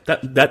 Okay,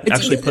 that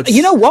actually puts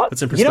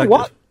puts in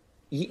perspective.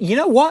 You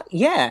know what?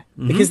 Yeah,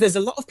 because there's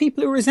a lot of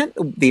people who resent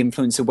the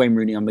influence of Wayne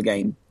Rooney on the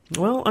game.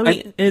 Well, I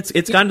mean, it's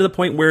gotten to the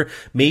point where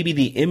maybe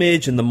the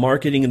image and the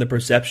marketing and the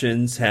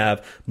perceptions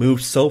have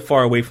moved so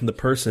far away from the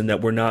person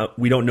that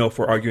we don't know if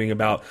we're arguing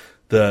about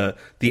the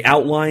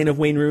outline of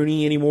Wayne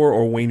Rooney anymore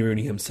or Wayne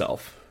Rooney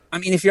himself. I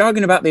mean, if you're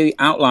arguing about the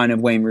outline of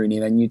Wayne Rooney,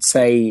 then you'd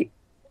say,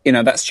 you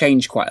know, that's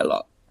changed quite a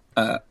lot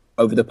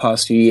over the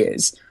past few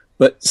years.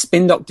 But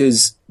spin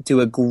doctors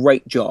do a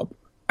great job.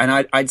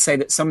 And I'd say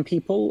that some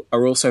people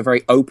are also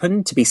very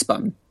open to be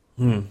spun.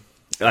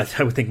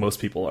 I would think most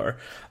people are.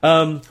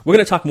 We're going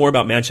to talk more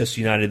about Manchester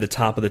United at the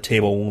top of the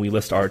table when we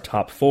list our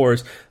top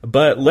fours,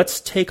 but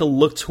let's take a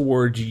look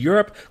toward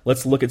Europe.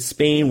 Let's look at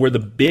Spain, where the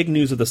big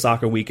news of the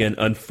soccer weekend,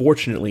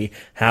 unfortunately,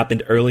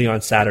 happened early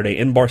on Saturday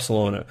in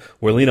Barcelona,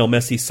 where Lionel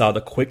Messi saw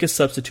the quickest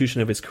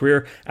substitution of his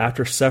career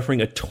after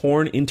suffering a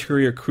torn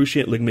interior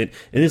cruciate ligament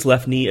in his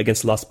left knee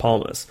against Las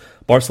Palmas.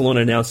 Barcelona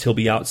announced he'll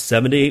be out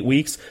 7 to 8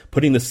 weeks,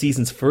 putting the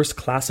season's first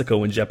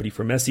Clásico in jeopardy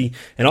for Messi,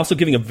 and also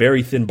giving a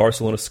very thin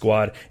Barcelona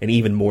squad an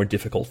even more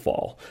difficult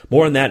fall.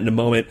 More on that in a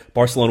moment.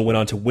 Barcelona went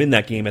on to win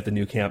that game at the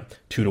Nou Camp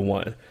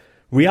 2-1.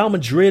 Real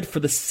Madrid, for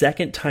the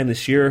second time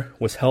this year,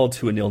 was held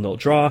to a 0-0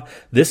 draw,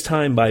 this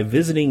time by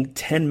visiting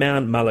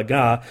 10-man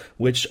Malaga,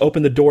 which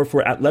opened the door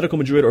for Atletico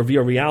Madrid or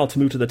Villarreal to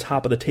move to the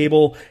top of the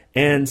table.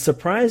 And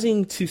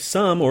surprising to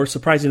some, or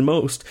surprising to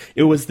most,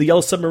 it was the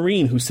Yellow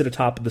Submarine who sit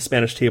atop of the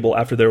Spanish table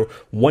after their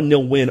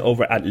 1-0 win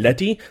over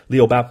Atleti.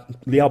 Leo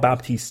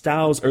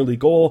Baptistao's early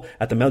goal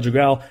at the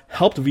Madrigal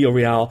helped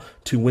Villarreal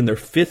to win their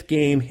 5th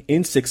game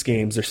in 6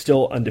 games. They're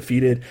still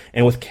undefeated.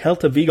 And with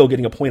Celta Vigo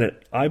getting a point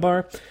at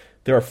Eibar,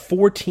 there are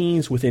 4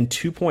 teams within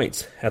 2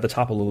 points at the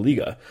top of La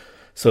Liga.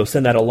 So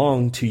send that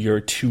along to your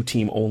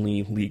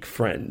 2-team-only league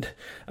friend.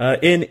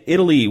 In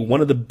Italy,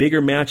 one of the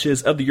bigger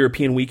matches of the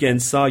European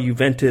weekend saw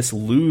Juventus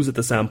lose at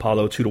the San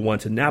Paolo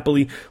 2-1 to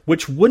Napoli,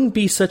 which wouldn't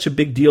be such a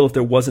big deal if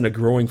there wasn't a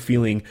growing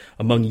feeling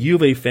among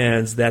Juve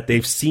fans that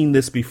they've seen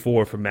this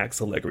before from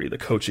Max Allegri, the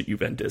coach at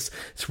Juventus.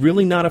 It's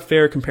really not a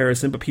fair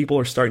comparison, but people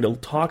are starting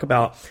to talk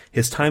about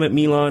his time at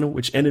Milan,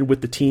 which ended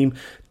with the team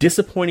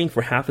disappointing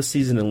for half a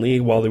season in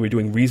league while they were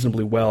doing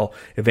reasonably well,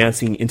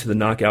 advancing into the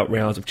knockout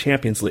rounds of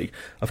Champions League.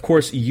 Of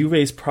course, Juve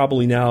is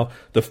probably now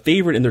the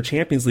favorite in their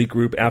Champions League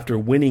group after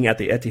winning at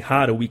the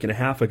Etihad a week and a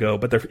half ago,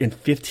 but they're in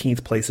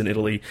 15th place in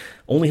Italy,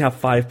 only have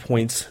 5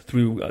 points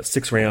through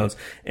 6 rounds,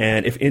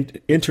 and if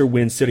Inter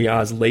wins Serie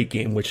A's late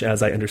game, which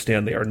as I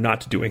understand they are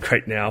not doing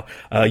right now,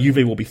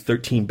 Juve will be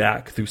 13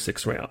 back through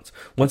 6 rounds.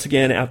 Once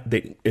again,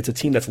 it's a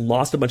team that's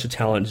lost a bunch of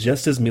talent,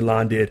 just as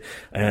Milan did,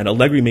 and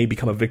Allegri may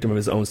become a victim of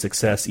his own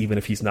success, even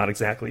if he's not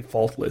exactly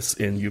faultless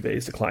in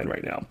Juve's decline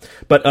right now.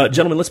 But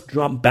gentlemen, let's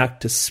drop back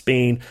to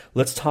Spain.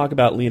 Let's talk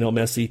about Lionel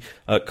Messi.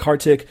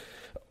 Kartik,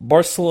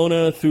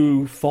 Barcelona,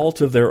 through fault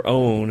of their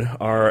own,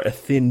 are a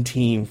thin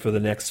team for the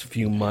next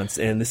few months,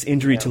 and this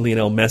injury to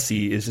Lionel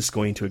Messi is just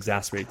going to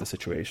exacerbate the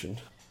situation.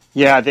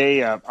 Yeah,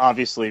 they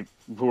obviously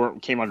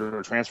came under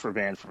a transfer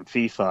ban from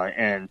FIFA,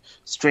 and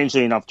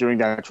strangely enough, during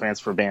that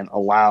transfer ban,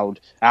 allowed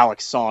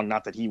Alex Song,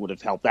 not that he would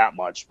have helped that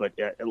much, but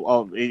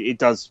it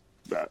does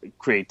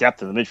create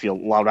depth in the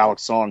midfield, allowed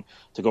Alex Song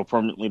to go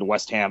permanently to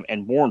West Ham,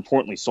 and more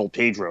importantly, sold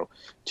Pedro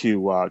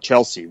to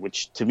Chelsea,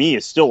 which to me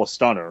is still a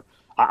stunner.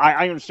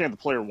 I understand the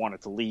player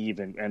wanted to leave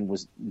and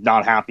was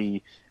not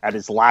happy at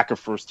his lack of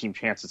first-team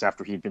chances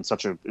after he'd been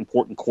such an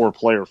important core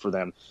player for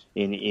them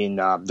in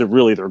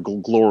their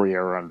glory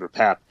era under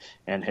Pep,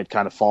 and had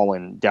kind of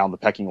fallen down the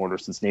pecking order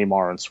since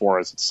Neymar and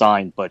Suarez had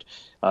signed. But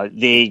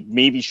they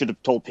maybe should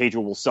have told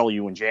Pedro, we'll sell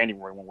you in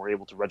January when we're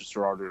able to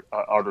register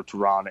Arda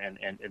Turan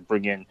and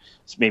bring in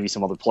maybe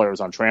some other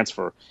players on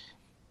transfer.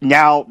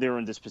 Now they're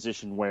in this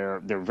position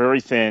where they're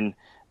very thin.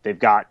 They've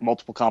got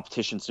multiple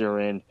competitions they're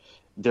in.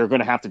 They're going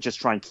to have to just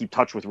try and keep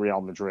touch with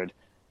Real Madrid.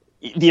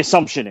 The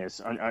assumption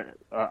is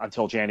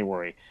until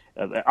January.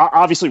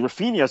 Obviously,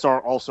 Rafinha's are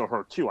also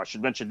hurt too. I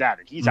should mention that,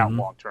 and he's out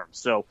long term.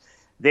 So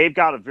they've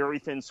got a very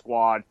thin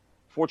squad.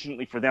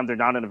 Fortunately for them, they're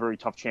not in a very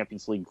tough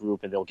Champions League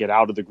group, and they'll get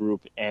out of the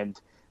group. And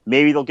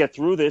maybe they'll get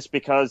through this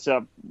because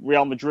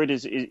Real Madrid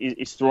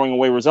is throwing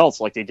away results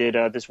like they did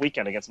this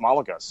weekend against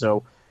Malaga.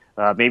 So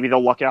maybe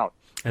they'll luck out.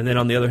 And then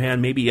on the other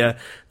hand, maybe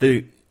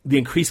the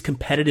increased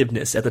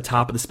competitiveness at the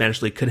top of the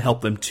Spanish league could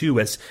help them too,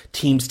 as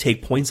teams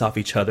take points off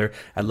each other.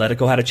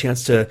 Atletico had a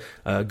chance to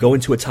go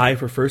into a tie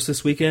for first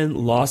this weekend,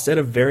 lost at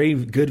a very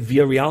good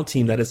Villarreal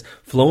team that has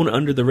flown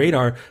under the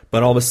radar,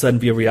 but all of a sudden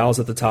Villarreal's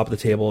at the top of the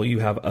table. You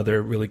have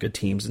other really good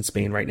teams in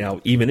Spain right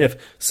now, even if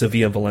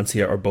Sevilla and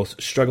Valencia are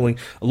both struggling.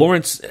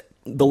 Lawrence,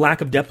 the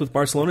lack of depth with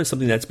Barcelona is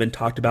something that's been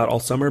talked about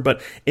all summer,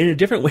 but in a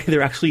different way,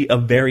 they're actually a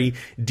very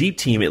deep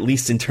team, at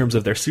least in terms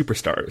of their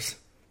superstars.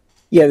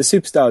 Yeah, the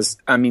superstars,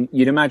 I mean,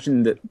 you'd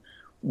imagine that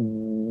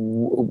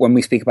when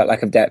we speak about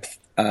lack of depth,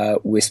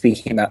 we're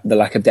speaking about the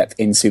lack of depth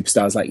in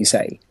superstars, like you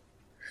say.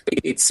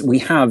 We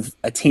have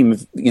a team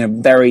of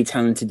very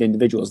talented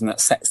individuals, and that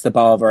sets the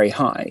bar very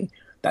high.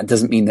 That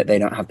doesn't mean that they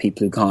don't have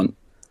people who can't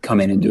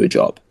come in and do a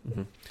job.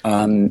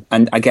 Mm-hmm.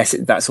 And I guess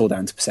that's all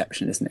down to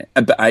perception, isn't it?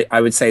 But I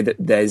would say that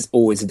there's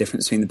always a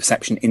difference between the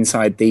perception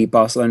inside the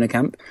Barcelona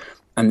camp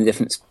and the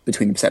difference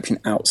between the perception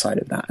outside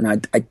of that.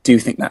 And I do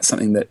think that's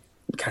something that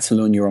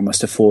Catalonia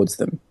almost affords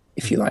them,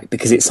 if you like,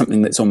 because it's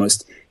something that's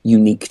almost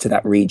unique to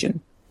that region.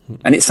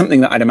 And it's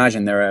something that I'd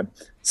imagine there are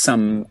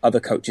some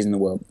other coaches in the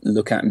world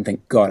look at and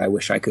think, God, I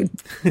wish I could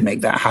make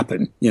that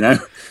happen,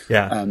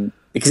 Yeah.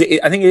 Because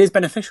I think it is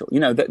beneficial,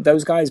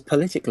 those guys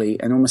politically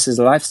and almost as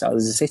a lifestyle,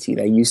 as a city,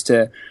 they're used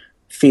to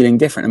feeling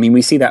different. I mean,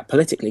 we see that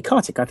politically.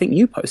 Kartik, I think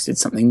you posted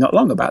something not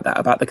long about that,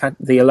 about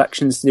the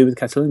elections to do with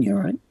Catalonia,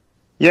 right?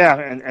 Yeah,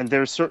 and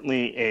there's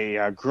certainly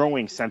a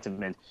growing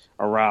sentiment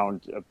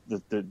around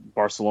the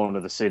Barcelona,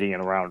 the city,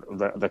 and around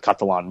the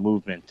Catalan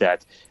movement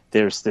that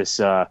there's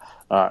this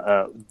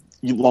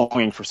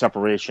longing for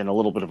separation, a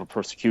little bit of a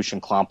persecution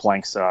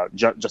complex,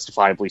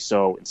 justifiably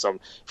so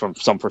from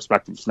some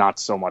perspectives, not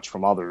so much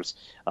from others.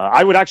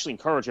 I would actually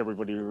encourage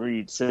everybody to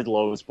read Sid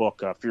Lowe's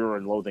book, Fear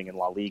and Loathing in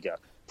La Liga,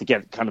 to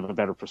get kind of a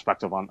better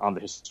perspective on the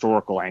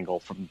historical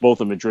angle from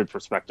both a Madrid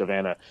perspective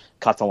and a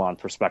Catalan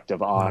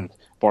perspective on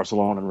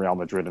Barcelona and Real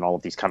Madrid and all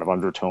of these kind of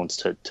undertones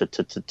to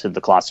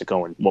the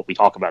Clásico and what we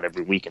talk about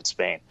every week in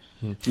Spain.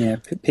 Yeah,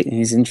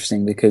 he's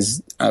interesting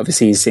because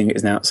obviously he's seeing it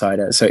as an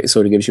outsider, so it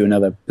sort of gives you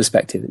another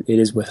perspective. It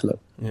is worth a look.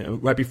 Yeah,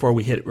 right before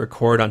we hit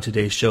record on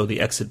today's show, the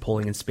exit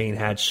polling in Spain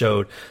had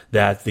showed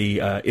that the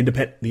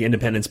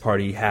Independence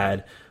Party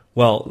had,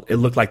 well, it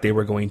looked like they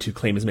were going to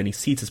claim as many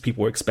seats as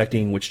people were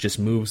expecting, which just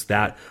moves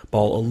that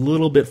ball a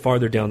little bit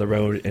farther down the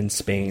road in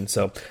Spain.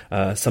 So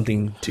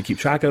something to keep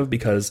track of,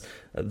 because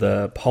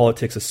the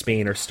politics of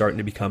Spain are starting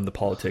to become the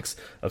politics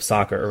of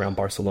soccer around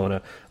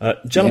Barcelona.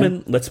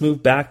 Gentlemen, Let's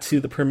move back to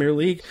the Premier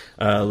League.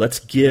 Let's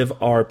give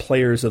our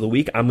players of the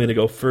week. I'm going to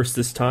go first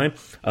this time.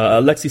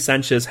 Alexis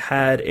Sanchez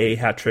had a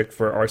hat trick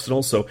for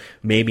Arsenal, so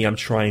maybe I'm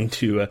trying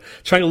a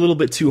little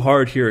bit too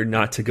hard here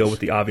not to go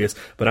with the obvious,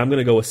 but I'm going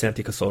to go with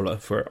Santi Cazorla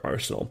for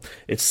Arsenal.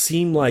 It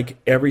seemed like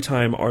every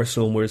time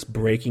Arsenal was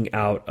breaking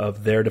out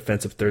of their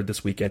defensive third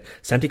this weekend,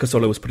 Santi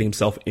Cazorla was putting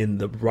himself in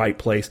the right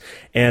place.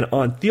 And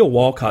on Theo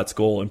Walcott's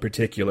goal in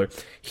particular,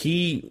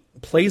 he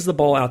plays the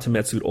ball out to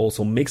Mesut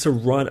Ozil, makes a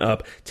run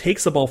up,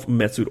 takes the ball from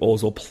Mesut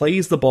Ozil,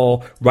 plays the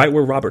ball right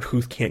where Robert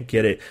Huth can't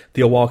get it.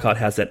 Theo Walcott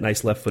has that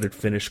nice left-footed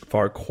finish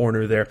far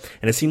corner there,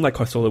 and it seemed like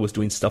Cazorla was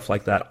doing stuff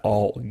like that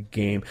all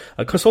game.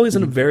 Cazorla is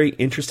in a very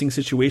interesting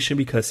situation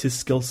because his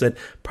skill set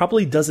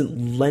probably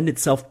doesn't lend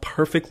itself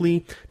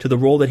perfectly to the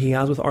role that he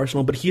has with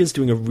Arsenal, but he is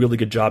doing a really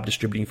good job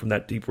distributing from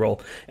that deep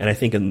role, and I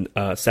think in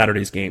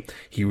Saturday's game,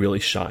 he really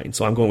shined.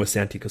 So I'm going with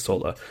Santi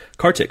Cazorla.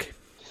 Kartik?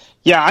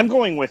 Yeah, I'm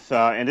going with,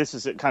 and this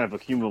is kind of a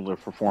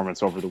cumulative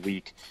performance over the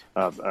week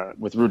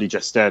with Rudy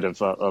Gestede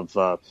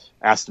of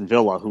Aston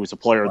Villa, who was a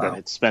player that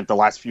had spent the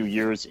last few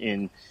years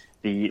in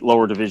the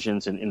lower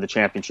divisions and in the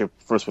Championship,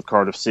 first with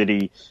Cardiff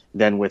City,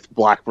 then with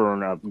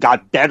Blackburn.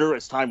 Got better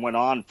as time went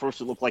on. First,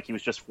 it looked like he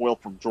was just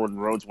foiled from Jordan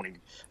Rhodes when he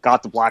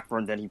got to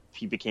Blackburn. Then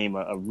he became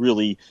a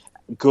really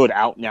good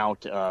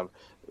out-and-out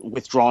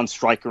withdrawn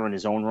striker in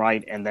his own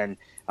right, and then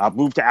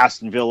moved to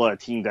Aston Villa, a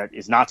team that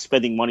is not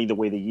spending money the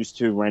way they used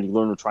to. Randy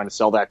Lerner trying to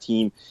sell that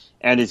team,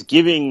 and is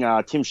giving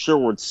Tim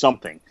Sherwood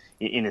something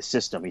in his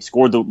system. He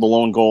scored the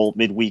lone goal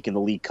midweek in the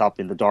League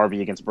Cup in the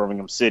derby against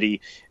Birmingham City,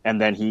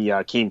 and then he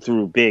came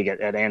through big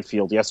at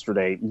Anfield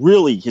yesterday.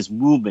 Really, his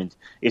movement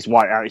is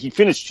why he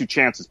finished 2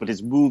 chances, but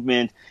his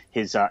movement,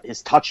 his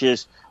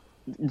touches,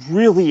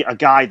 really a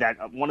guy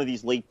that one of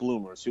these late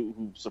bloomers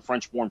who's a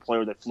French-born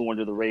player that flew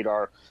under the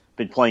radar,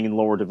 been playing in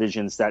lower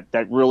divisions, that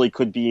really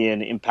could be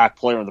an impact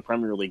player in the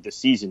Premier League this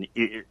season,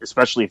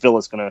 especially if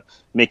Villa's going to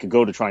make a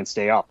go to try and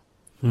stay up.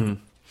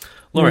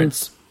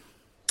 Lawrence?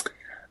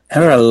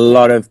 There are a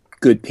lot of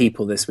good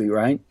people this week,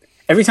 right?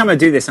 Every time I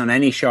do this on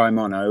any show I'm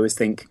on, I always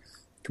think,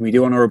 can we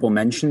do honourable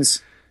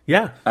mentions?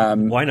 Yeah,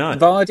 why not?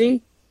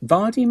 Vardy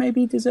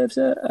maybe deserves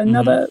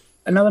another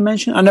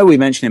mention. I know we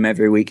mention him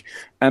every week.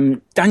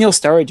 Daniel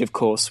Sturridge, of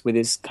course, with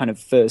his kind of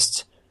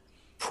first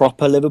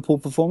proper Liverpool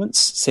performance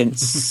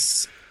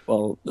since,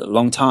 well, a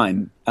long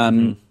time.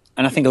 And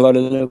I think a lot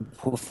of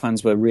Liverpool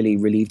fans were really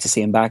relieved to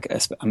see him back,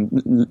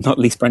 not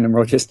least Brendan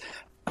Rodgers.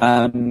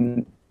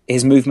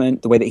 His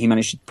movement, the way that he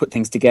managed to put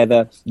things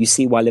together, you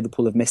see why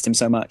Liverpool have missed him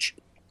so much.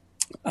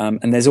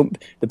 And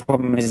the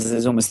problem is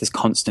there's almost this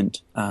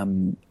constant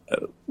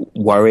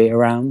worry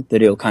around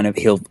that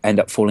he'll end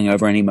up falling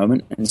over any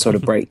moment and sort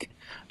of break.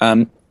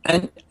 And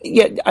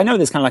yeah, I know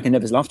there's kind of like a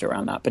nervous laughter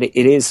around that, but it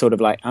is sort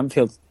of like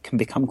Anfield can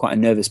become quite a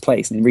nervous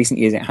place. And in recent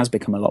years, it has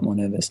become a lot more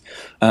nervous.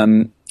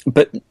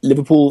 But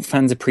Liverpool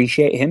fans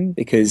appreciate him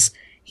because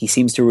he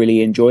seems to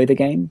really enjoy the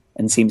game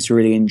and seems to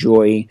really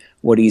enjoy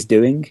what he's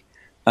doing.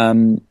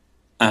 And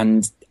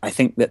I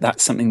think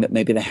that's something that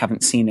maybe they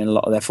haven't seen in a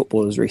lot of their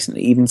footballers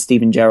recently. Even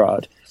Steven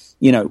Gerrard,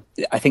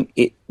 I think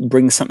it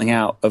brings something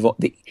out of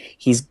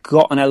he's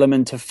got an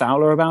element of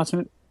Fowler about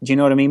him. Do you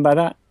know what I mean by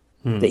that?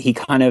 That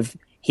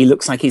he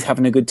looks like he's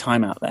having a good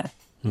time out there.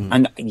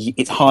 And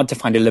it's hard to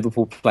find a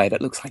Liverpool player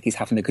that looks like he's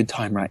having a good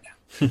time right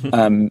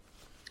now.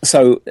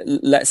 So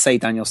let's say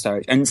Daniel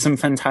Sturridge, and some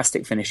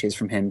fantastic finishes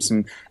from him.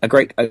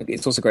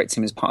 It's also great to see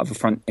him as part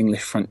of a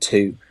English front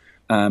two.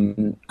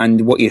 And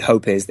what you'd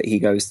hope is that he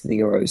goes to the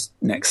Euros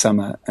next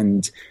summer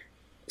and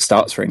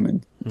starts for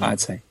England,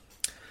 I'd say.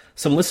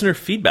 Some listener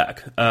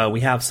feedback. We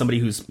have somebody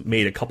who's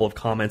made a couple of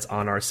comments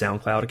on our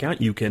SoundCloud account.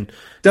 You can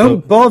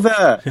Don't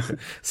bother!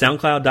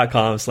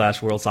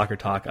 SoundCloud.com/World Soccer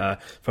Talk.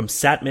 From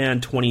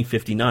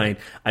Satman2059.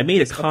 I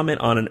made a comment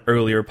on an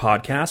earlier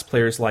podcast.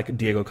 Players like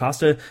Diego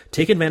Costa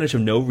take advantage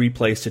of no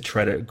replays to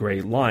tread a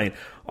gray line.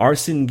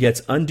 Arsene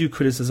gets undue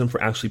criticism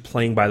for actually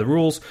playing by the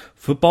rules.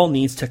 Football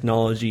needs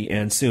technology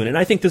and soon. And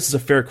I think this is a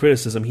fair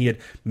criticism. He had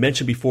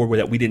mentioned before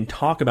that we didn't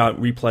talk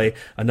about replay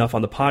enough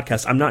on the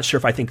podcast. I'm not sure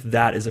if I think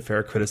that is a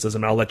fair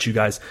criticism. I'll let you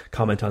guys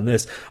comment on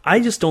this. I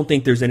just don't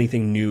think there's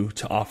anything new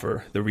to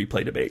offer the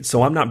replay debate.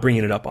 So I'm not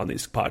bringing it up on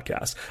these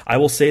podcasts. I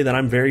will say that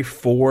I'm very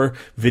for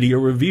video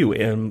review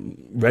and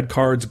red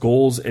cards,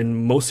 goals,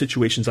 in most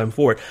situations I'm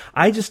for it.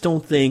 I just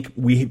don't think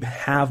we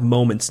have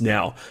moments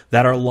now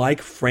that are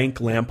like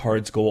Frank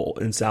Lampard's goal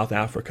in South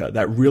Africa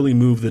that really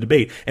move the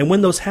debate. And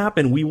when those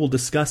happen, we will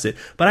discuss it.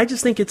 But I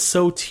just think it's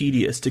so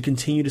tedious to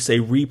continue to say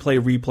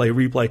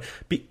replay,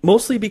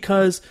 mostly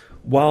because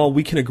while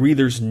we can agree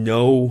there's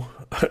no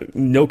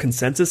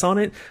consensus on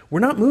it, we're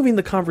not moving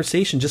the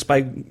conversation just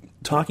by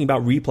talking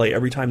about replay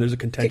every time there's a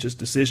contentious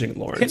decision,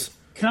 Lawrence.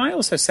 Can I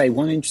also say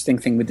one interesting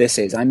thing with this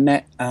is I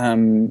met,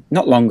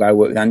 not long ago, I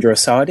worked with Andrew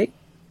Asadi.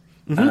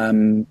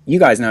 Mm-hmm. You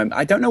guys know him.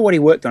 I don't know what he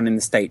worked on in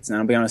the States, and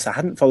I'll be honest, I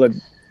hadn't followed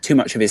too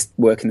much of his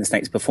work in the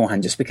States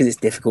beforehand, just because it's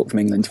difficult from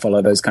England to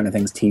follow those kind of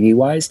things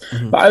TV-wise.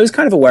 Mm-hmm. But I was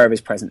kind of aware of his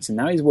presence, and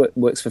now he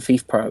works for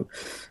FIFA Pro.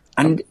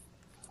 And,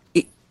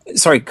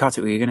 sorry,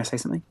 Kartik, were you going to say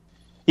something?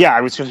 Yeah,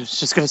 I was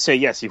just going to say,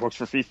 yes, he works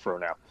for FIFA Pro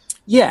now.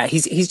 Yeah,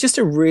 he's just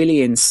a really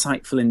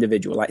insightful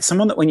individual. Like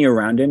someone that when you're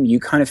around him, you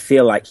kind of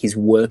feel like he's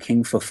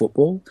working for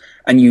football,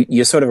 and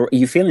you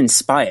feel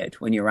inspired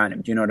when you're around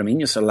him. Do you know what I mean?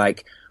 You're sort of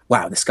like,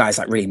 wow, this guy's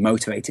like really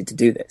motivated to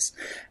do this.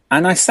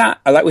 And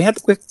we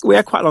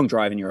had quite a long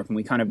drive in Europe, and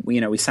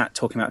we sat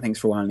talking about things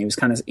for a while, and he was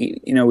kind of,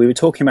 we were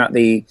talking about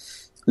the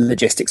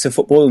logistics of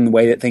football and the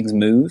way that things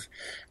move.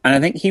 And I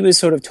think he was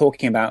sort of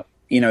talking about,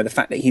 the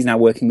fact that he's now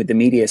working with the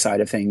media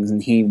side of things,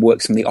 and he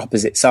works from the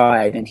opposite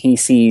side, and he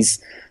sees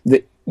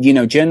that,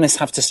 journalists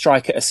have to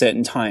strike at a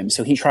certain time.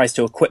 So he tries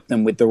to equip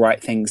them with the right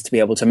things to be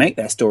able to make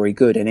their story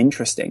good and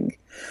interesting.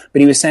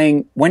 But he was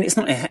saying when it's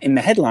not in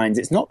the headlines,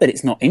 it's not that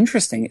it's not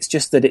interesting. It's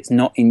just that it's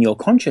not in your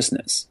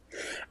consciousness.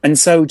 And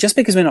so just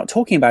because we're not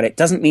talking about it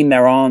doesn't mean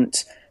there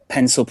aren't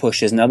pencil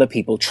pushers and other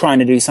people trying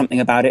to do something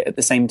about it at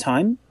the same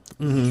time.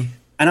 Mm-hmm.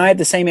 And I had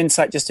the same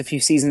insight just a few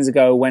seasons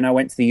ago when I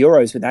went to the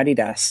Euros with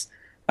Adidas.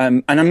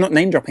 And I'm not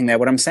name dropping there.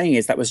 What I'm saying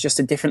is that was just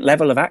a different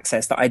level of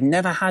access that I'd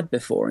never had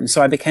before. And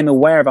so I became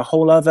aware of a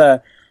whole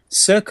other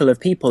circle of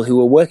people who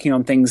were working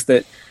on things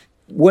that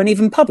weren't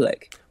even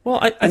public. Well,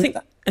 I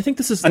think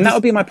this is... And that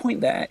would be my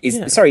point there.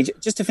 Sorry,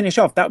 just to finish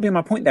off, that would be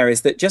my point there,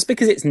 is that just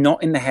because it's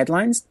not in the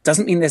headlines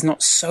doesn't mean there's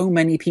not so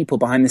many people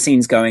behind the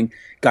scenes going,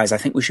 guys, I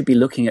think we should be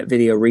looking at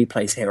video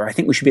replays here. Or I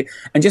think we should be...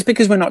 And just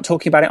because we're not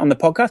talking about it on the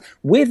podcast,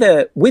 we're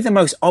the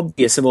most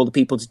obvious of all the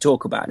people to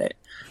talk about it.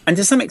 And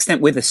to some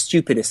extent, we're the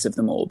stupidest of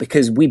them all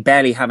because we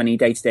barely have any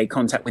day-to-day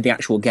contact with the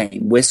actual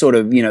game. We're sort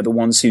of, the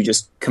ones who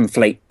just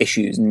conflate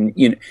issues. And,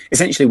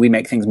 essentially we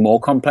make things more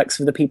complex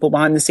for the people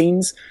behind the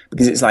scenes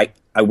because it's like,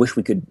 I wish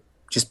we could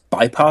just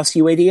bypass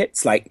you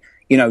idiots. Like,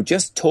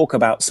 just talk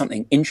about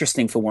something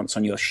interesting for once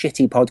on your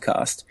shitty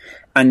podcast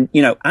and,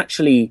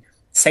 actually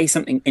say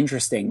something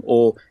interesting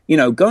or,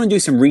 go and do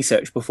some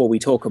research before we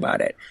talk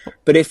about it.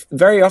 But if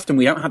very often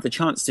we don't have the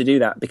chance to do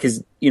that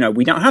because,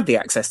 we don't have the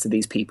access to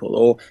these people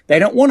or they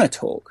don't want to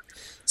talk.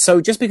 So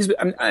just because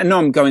I know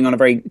I'm going on a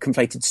very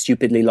conflated,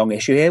 stupidly long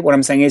issue here. What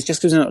I'm saying is just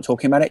because we're not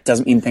talking about it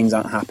doesn't mean things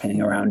aren't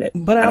happening around it.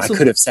 But I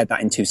could have said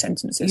that in 2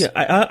 sentences. Yeah,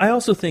 I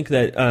also think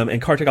that,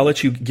 and Kartik, I'll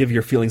let you give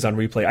your feelings on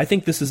replay. I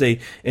think this is an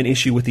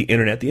issue with the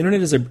internet. The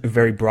internet is a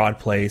very broad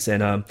place,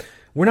 and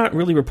we're not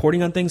really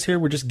reporting on things here.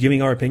 We're just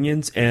giving our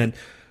opinions, and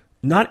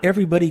not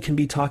everybody can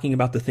be talking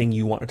about the thing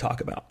you want to talk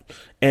about.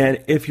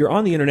 And if you're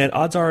on the internet,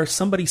 odds are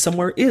somebody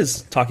somewhere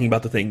is talking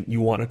about the thing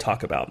you want to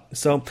talk about.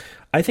 So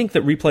I think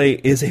that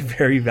replay is a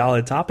very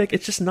valid topic.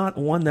 It's just not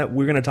one that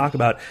we're going to talk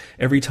about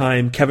every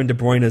time Kevin De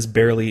Bruyne is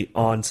barely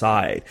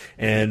onside.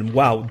 And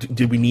wow,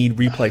 did we need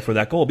replay for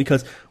that goal?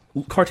 Because,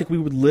 Kartik, we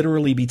would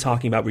literally be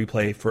talking about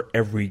replay for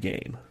every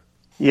game.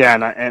 Yeah,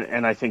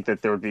 and I think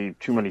that there would be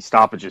too many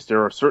stoppages.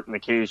 There are certain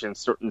occasions,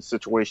 certain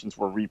situations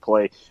where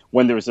replay,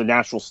 when there's a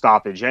natural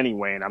stoppage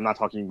anyway, and I'm not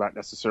talking about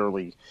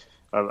necessarily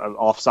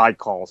offside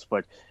calls,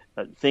 but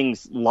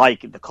things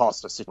like the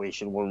Costa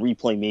situation where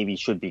replay maybe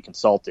should be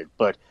consulted.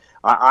 But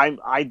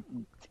I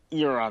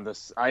err on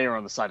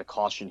the side of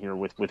caution here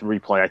with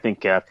replay. I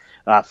think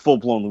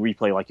full-blown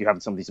replay like you have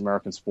in some of these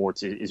American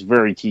sports is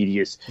very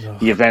tedious. Ugh.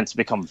 The events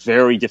become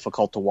very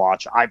difficult to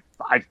watch. I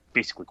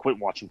basically quit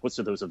watching most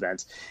of those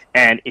events,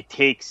 and it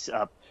takes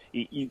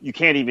you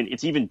can't even,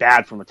 it's even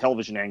bad from a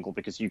television angle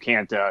because you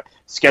can't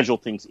schedule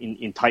things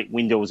in tight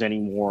windows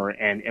anymore.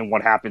 And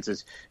what happens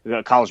is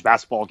the college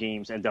basketball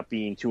games end up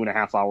being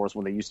 2.5 hours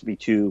when they used to be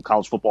 2.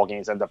 College football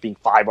games end up being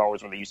 5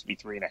 hours when they used to be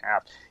 3.5,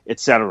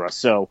 etc.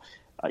 So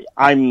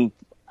I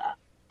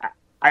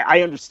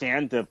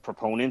understand the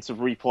proponents of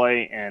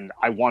replay, and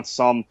I want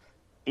some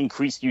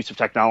increased use of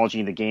technology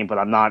in the game, but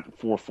I'm not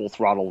for full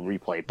throttle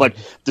replay. But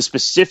the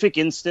specific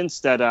instance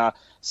that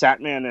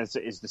Satman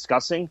is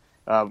discussing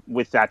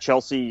with that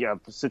Chelsea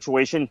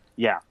situation,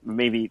 yeah,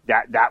 maybe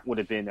that would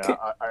have been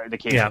an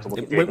occasion to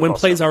look at. When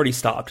play's already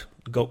stopped,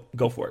 go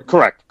for it.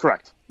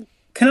 Correct.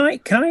 Can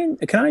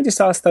I just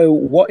ask though,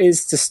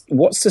 what's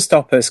to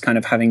stop us kind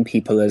of having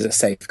people as a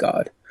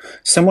safeguard?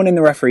 Someone in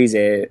the referee's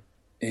ear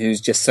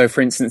who's just so.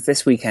 For instance,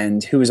 this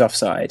weekend, who was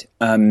offside?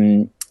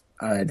 The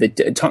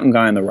Tottenham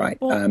guy on the right.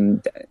 Well,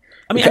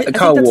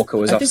 Kyle Walker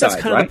was offside. I think that's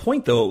kind right? of the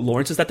point, though,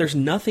 Lawrence, is that there's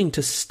nothing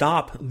to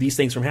stop these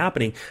things from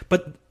happening.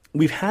 But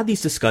we've had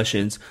these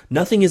discussions.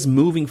 Nothing is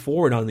moving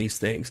forward on these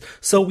things.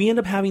 So we end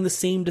up having the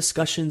same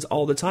discussions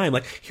all the time.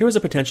 Like, here's a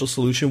potential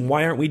solution.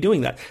 Why aren't we doing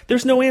that?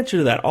 There's no answer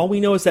to that. All we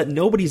know is that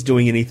nobody's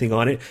doing anything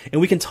on it,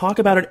 and we can talk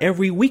about it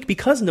every week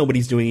because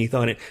nobody's doing anything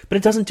on it. But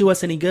it doesn't do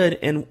us any good,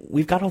 and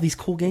we've got all these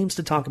cool games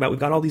to talk about. We've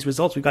got all these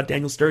results. We've got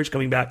Daniel Sturridge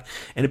coming back,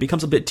 and it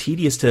becomes a bit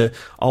tedious to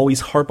always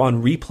harp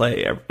on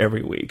replay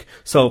every week.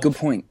 So good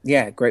point.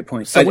 Yeah, great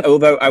point. So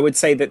although I would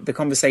say that the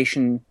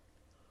conversation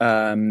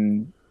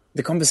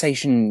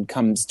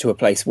comes to a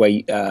place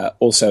where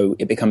also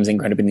it becomes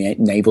incredibly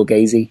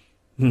navel-gazy.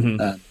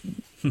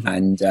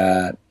 And,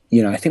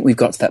 I think we've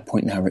got to that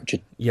point now,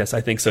 Richard. Yes, I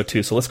think so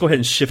too. So let's go ahead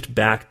and shift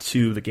back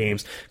to the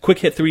games. Quick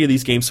hit 3 of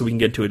these games so we can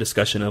get to a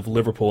discussion of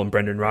Liverpool and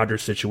Brendan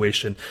Rodgers'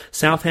 situation.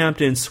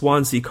 Southampton,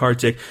 Swansea,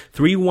 Kartik,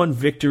 3-1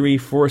 victory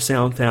for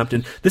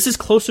Southampton. This is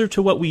closer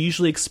to what we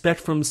usually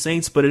expect from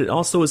Saints, but it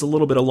also is a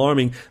little bit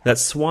alarming that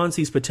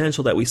Swansea's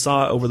potential that we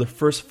saw over the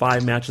first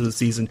 5 matches of the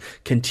season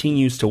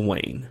continues to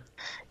wane.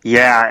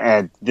 Yeah,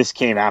 and this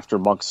came after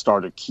Monk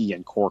started Key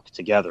and Cork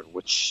together,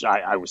 which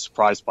I was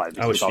surprised by.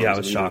 I was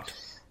shocked.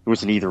 It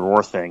was an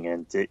either-or thing,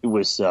 and it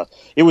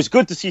was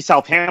good to see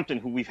Southampton,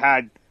 who we've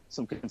had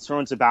some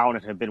concerns about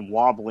and have been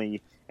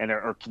wobbly and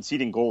are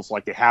conceding goals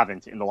like they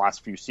haven't in the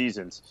last few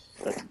seasons,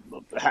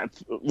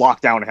 lock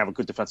down and have a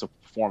good defensive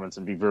performance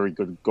and be very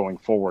good going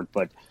forward.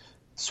 But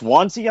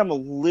Swansea, I'm a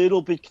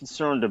little bit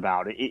concerned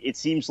about it. It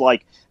seems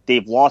like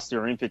they've lost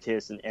their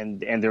impetus and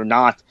they're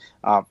not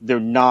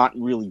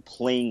really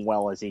playing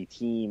well as a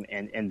team,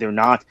 and they're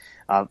not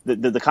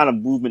the kind of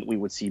movement we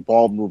would see,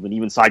 ball movement,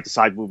 even side to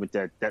side movement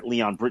that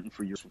Leon Britton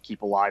for years would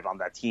keep alive on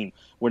that team.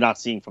 We're not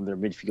seeing from their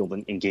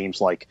midfield in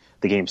games like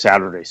the game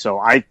Saturday. So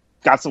I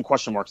got some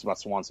question marks about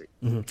Swansea.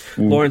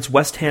 Lawrence,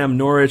 West Ham,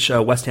 Norwich.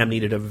 West Ham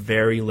needed a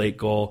very late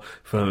goal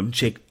from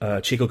Chico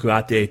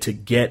Kouyaté to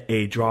get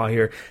a draw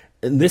here.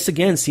 And this,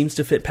 again, seems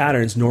to fit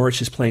patterns.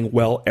 Norwich is playing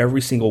well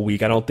every single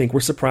week. I don't think we're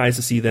surprised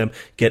to see them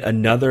get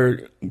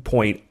another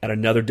point at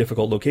another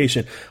difficult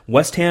location.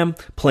 West Ham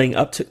playing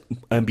up to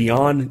and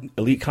beyond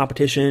elite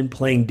competition,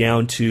 playing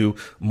down to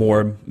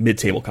more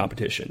mid-table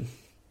competition.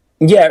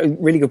 Yeah,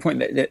 really good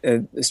point.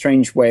 A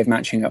strange way of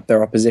matching up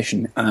their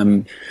opposition.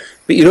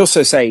 But you'd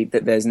also say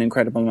that there's an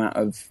incredible amount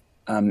of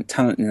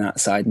talent in that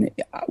side, and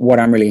what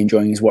I'm really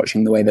enjoying is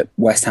watching the way that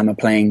West Ham are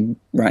playing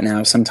right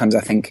now. Sometimes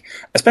I think,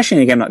 especially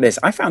in a game like this,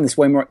 I found this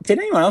way more. Did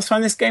anyone else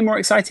find this game more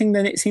exciting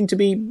than it seemed to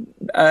be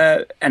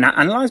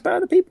analysed by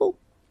other people?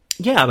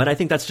 Yeah, but I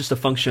think that's just a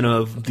function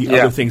of the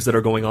other things that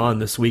are going on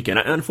this weekend.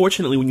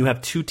 Unfortunately, when you have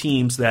two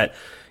teams that,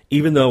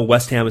 even though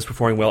West Ham is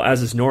performing well,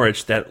 as is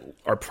Norwich, that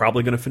are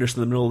probably going to finish in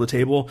the middle of the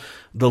table,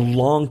 the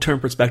long-term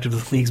perspective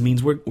of the leagues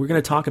means we're going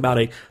to talk about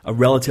a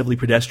relatively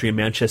pedestrian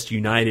Manchester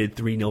United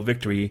 3-0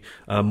 victory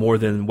more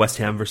than West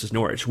Ham versus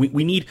Norwich.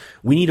 We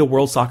need a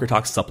World Soccer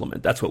Talk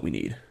supplement. That's what we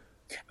need.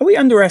 Are we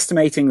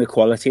underestimating the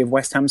quality of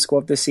West Ham's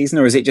squad this season,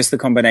 or is it just the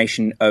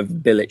combination of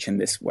Bilic and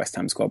this West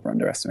Ham squad we're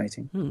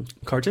underestimating?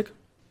 Kartik?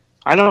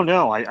 I don't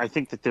know. I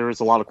think that there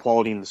is a lot of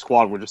quality in the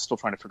squad. We're just still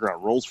trying to figure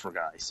out roles for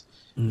guys.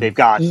 They've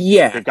got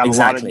a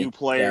lot of new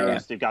players. Yeah.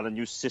 They've got a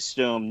new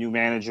system, new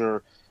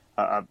manager.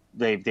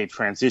 They've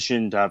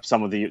transitioned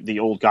some of the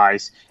old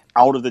guys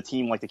out of the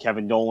team, like the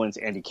Kevin Nolans.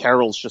 Andy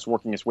Carroll's just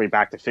working his way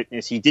back to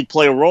fitness. He did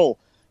play a role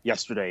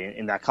yesterday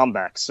in that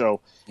comeback. So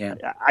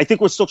I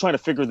think we're still trying to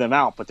figure them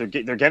out, but they're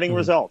getting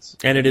results.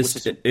 And it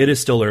is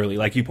still early.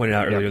 Like you pointed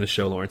out earlier in the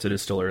show, Lawrence, it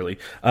is still early.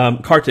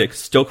 Kartik,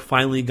 Stoke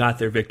finally got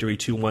their victory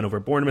 2-1 over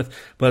Bournemouth,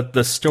 but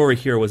the story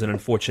here was an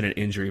unfortunate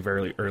injury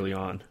very early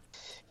on.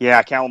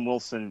 Yeah, Callum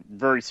Wilson,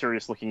 very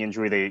serious looking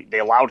injury. They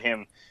allowed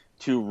him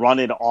to run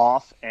it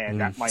off,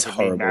 and that might have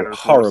made matters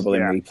horrible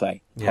in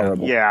replay.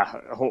 Horrible. Yeah,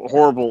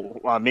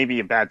 horrible. Maybe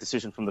a bad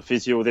decision from the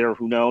physio there.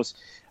 Who knows?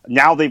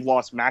 Now they've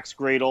lost Max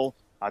Gradle,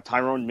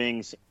 Tyrone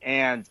Mings,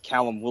 and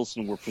Callum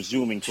Wilson, we're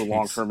presuming, to a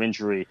long-term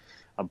injury.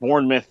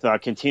 Bournemouth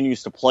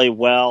continues to play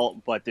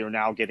well, but they're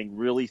now getting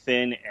really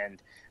thin,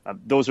 and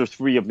those are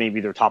 3 of maybe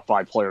their top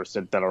 5 players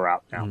that are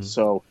out now.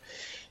 So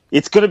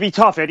it's going to be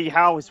tough. Eddie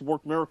Howe has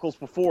worked miracles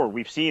before.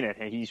 We've seen it,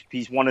 and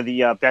he's one of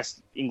the best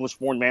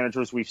English-born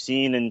managers we've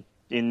seen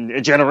in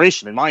a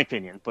generation, in my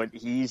opinion. But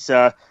he's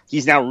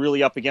now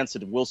really up against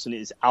it. Wilson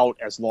is out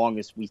as long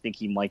as we think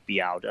he might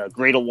be out.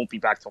 Gradle won't be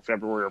back till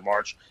February or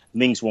March.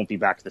 Mings won't be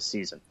back this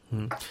season.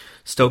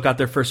 Stoke got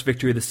their first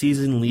victory of the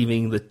season,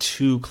 leaving the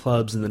 2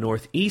 clubs in the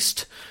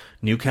Northeast,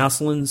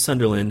 Newcastle and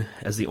Sunderland,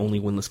 as the only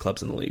winless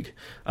clubs in the league.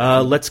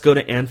 Let's go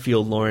to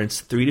Anfield,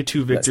 Lawrence.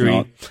 3-2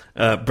 victory.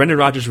 Brendan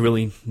Rodgers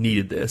really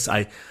needed this.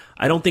 I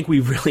don't think we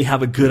really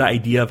have a good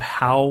idea of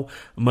how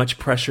much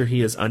pressure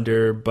he is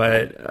under,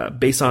 but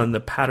based on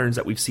the patterns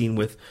that we've seen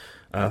with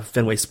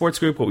Fenway Sports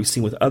Group, what we've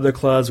seen with other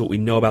clubs, what we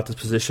know about this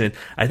position,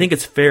 I think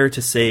it's fair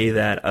to say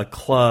that a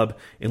club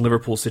in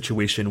Liverpool's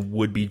situation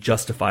would be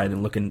justified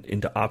in looking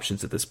into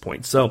options at this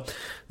point. So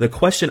the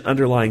question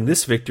underlying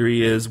this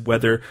victory is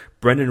whether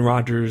Brendan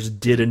Rodgers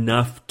did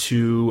enough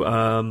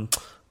to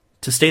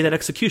stay that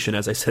execution,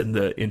 as I said in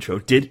the intro.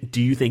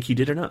 Do you think he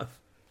did enough?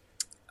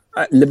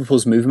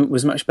 Liverpool's movement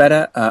was much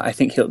better. I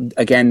think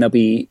there'll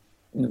be,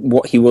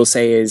 what he will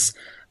say is,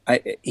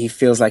 he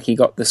feels like he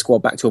got the squad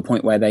back to a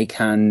point where they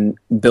can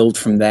build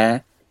from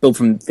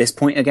this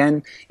point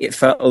again. It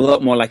felt a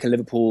lot more like a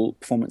Liverpool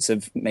performance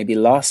of maybe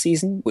last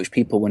season, which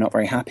people were not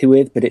very happy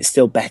with, but it's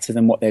still better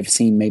than what they've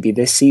seen maybe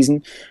this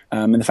season.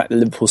 And the fact that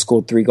Liverpool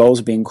scored 3 goals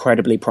would be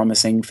incredibly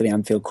promising for the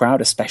Anfield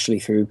crowd, especially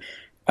through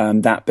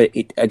that. But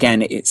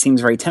it seems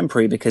very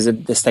temporary because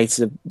of the status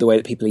of the way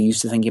that people are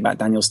used to thinking about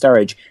Daniel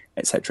Sturridge,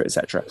 etc.,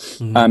 etc.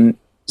 Mm-hmm.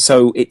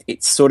 So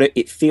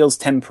it feels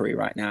temporary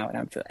right now at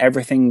Anfield.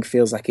 Everything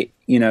feels like it,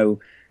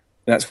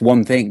 that's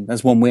one thing.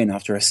 That's one win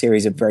after a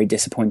series of very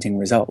disappointing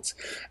results.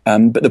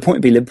 But the point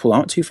would be Liverpool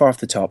aren't too far off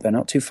the top. They're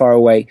not too far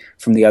away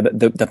from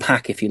the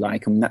pack, if you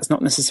like. And that's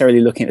not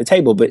necessarily looking at the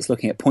table, but it's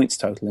looking at points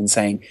total and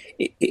saying,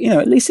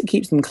 at least it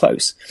keeps them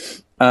close.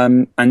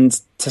 And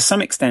to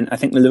some extent, I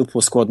think the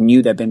Liverpool squad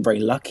knew they'd been very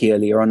lucky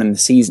earlier on in the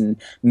season.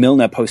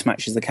 Milner,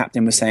 post-match as the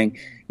captain, was saying,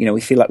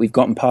 we feel like we've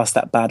gotten past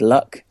that bad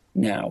luck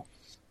now.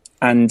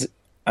 And,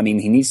 I mean,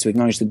 he needs to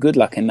acknowledge the good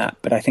luck in that,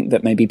 but I think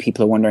that maybe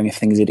people are wondering if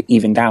things had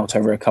evened out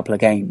over a couple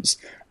of games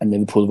and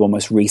Liverpool have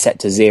almost reset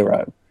to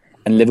 0.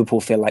 And Liverpool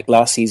feel like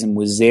last season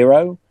was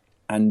 0,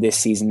 and this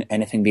season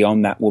anything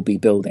beyond that will be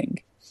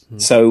building.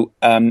 So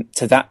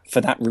for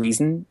that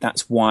reason,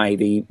 that's why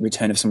the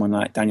return of someone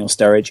like Daniel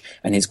Sturridge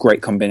and his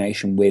great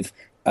combination with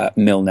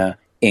Milner,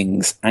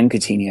 Ings and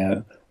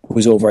Coutinho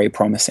was all very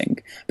promising.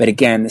 But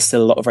again, there's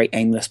still a lot of very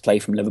aimless play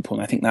from Liverpool,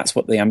 and I think that's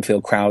what the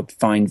Anfield crowd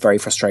find very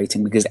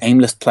frustrating, because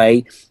aimless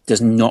play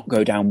does not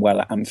go down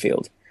well at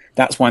Anfield.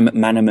 That's why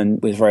McManaman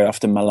was very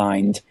often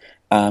maligned,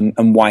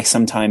 and why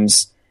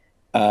sometimes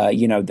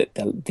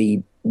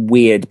the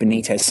weird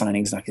Benitez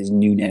signings like his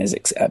Nunes,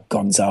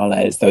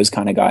 Gonzalez, those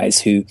kind of guys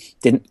who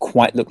didn't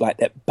quite look like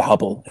that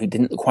bubble, who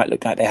didn't quite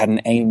look like they had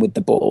an aim with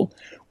the ball,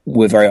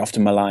 were very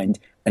often maligned.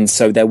 And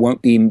so there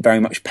won't be very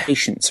much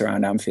patience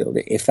around Anfield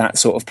if that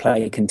sort of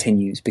play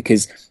continues,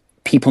 because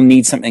people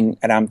need something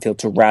at Anfield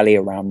to rally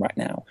around right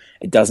now.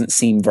 It doesn't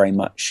seem very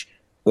much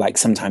like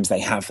sometimes they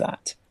have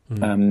that. I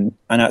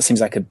know it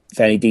seems like a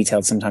fairly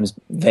detailed, sometimes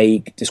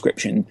vague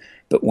description,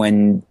 but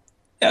when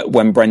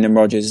Brendan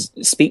Rodgers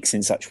speaks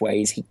in such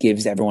ways, he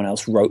gives everyone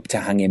else rope to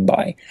hang in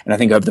by. And I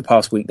think over the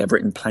past week, they've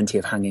written plenty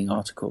of hanging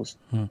articles.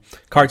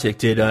 Kartik,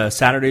 did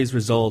Saturday's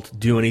result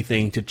do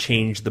anything to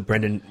change the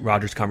Brendan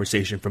Rodgers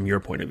conversation from your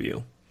point of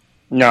view?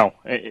 No,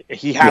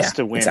 he has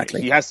to win.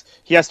 Exactly. He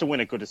has to win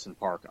at Goodison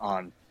Park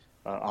on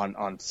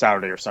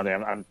Saturday or Sunday,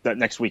 that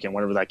next weekend,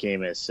 whatever that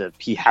game is.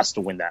 He has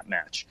to win that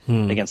match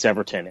against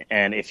Everton.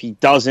 And if he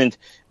doesn't,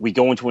 we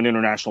go into an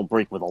international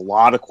break with a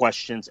lot of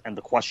questions. And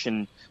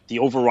the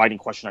overriding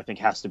question, I think,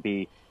 has to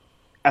be,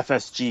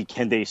 FSG,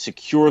 can they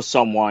secure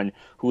someone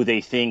who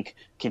they think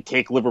can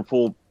take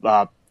Liverpool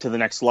to the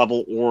next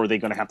level, or are they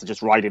going to have to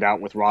just ride it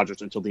out with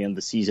Rodgers until the end of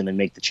the season and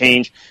make the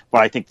change?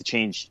 But I think the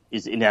change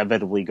is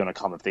inevitably going to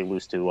come if they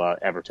lose to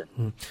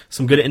Everton.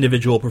 Some good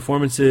individual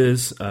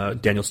performances.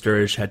 Daniel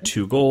Sturridge had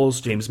 2 goals.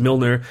 James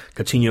Milner,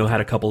 Coutinho had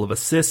a couple of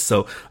assists,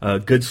 so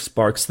good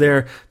sparks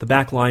there. The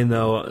back line,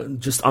 though,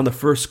 just on the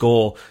first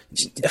goal.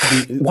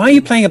 Why are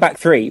you playing a back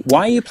 3?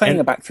 Why are you playing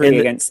a back 3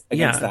 against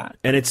that?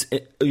 And this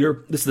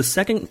is the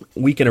second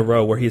week in a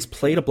row where he has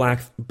played a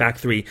back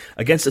 3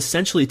 against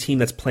essentially a team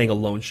that's playing a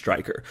lone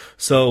striker.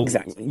 So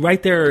exactly.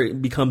 Right there it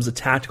becomes a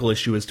tactical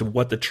issue as to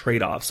what the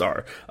trade-offs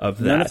are of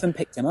that. None of them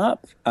picked him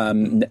up.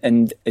 And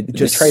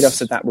the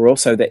trade-offs of that were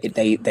also that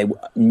they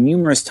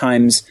numerous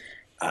times,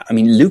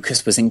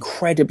 Lucas was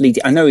incredibly...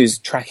 I know he was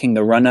tracking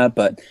the runner,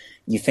 but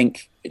you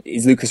think,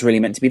 is Lucas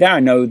really meant to be there? I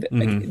know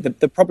that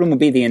the problem would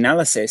be the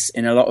analysis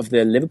in a lot of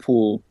the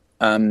Liverpool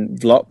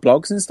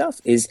blogs and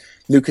stuff is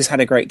Lucas had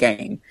a great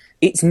game.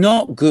 It's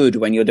not good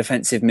when your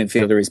defensive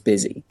midfielder is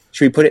busy.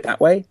 Should we put it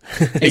that way?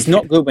 It's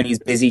not good when he's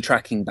busy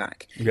tracking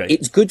back. Right.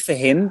 It's good for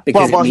him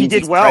because he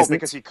did well present.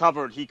 Because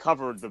he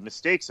covered the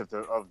mistakes of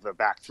the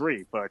back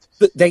 3, but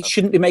they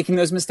shouldn't be making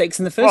those mistakes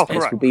in the first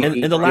place.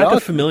 And the lack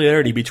of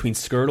familiarity between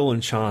Skrtel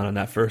and Can on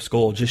that first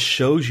goal just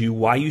shows you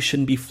why you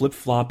shouldn't be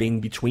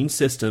flip-flopping between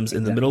systems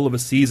in the middle of a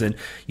season.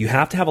 You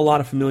have to have a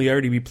lot of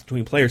familiarity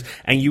between players,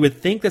 and you would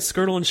think that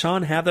Skrtel and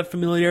Can have that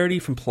familiarity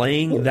from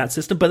playing that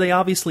system, but they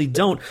obviously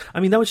don't.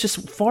 That was just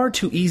far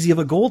too easy of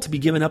a goal to be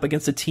given up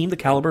against a team the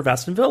caliber of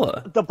Aston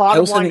Villa. The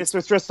bottom line is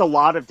there's just a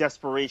lot of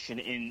desperation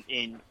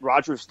in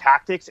Rodgers'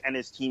 tactics and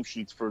his team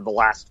sheets for the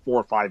last 4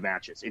 or 5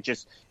 matches. It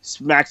just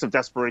smacks of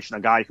desperation, a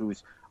guy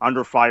who's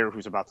under fire,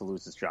 who's about to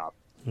lose his job.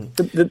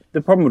 The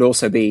problem would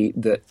also be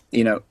that,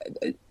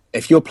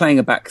 if you're playing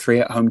a back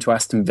 3 at home to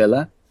Aston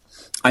Villa,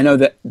 I know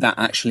that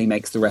actually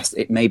makes the rest.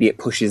 Maybe it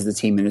pushes the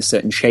team in a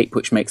certain shape,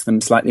 which makes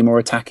them slightly more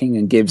attacking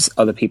and gives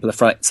other people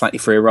a slightly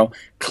freer role.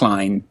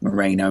 Klein,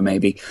 Moreno,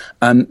 maybe.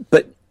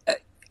 But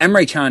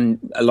Emre Can,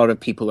 a lot of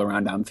people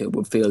around Anfield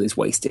would feel is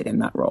wasted in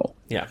that role.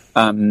 Yeah.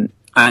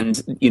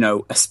 And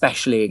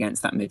especially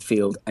against that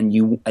midfield, and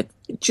you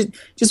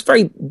just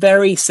very,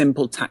 very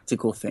simple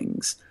tactical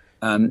things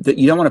that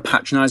you don't want to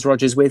patronise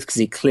Rodgers with, because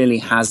he clearly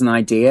has an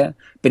idea,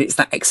 but it's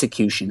that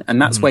execution,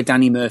 and that's where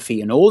Danny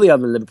Murphy and all the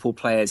other Liverpool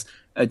players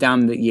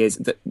down the years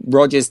that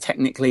Rodgers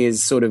technically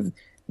is sort of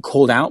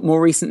called out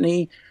more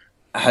recently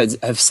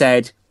have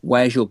said,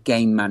 "Where's your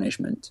game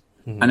management?"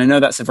 And I know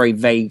that's a very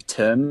vague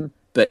term,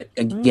 but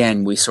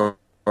again, we saw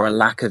a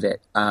lack of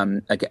it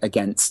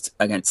against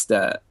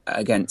Aston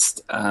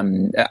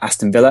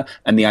Villa.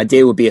 And the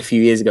idea would be a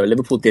few years ago,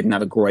 Liverpool didn't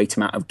have a great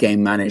amount of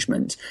game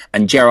management.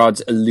 And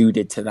Gerrard's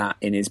alluded to that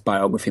in his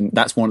biography.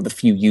 That's one of the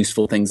few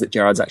useful things that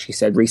Gerrard's actually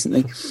said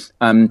recently.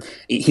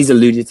 He's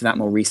alluded to that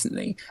more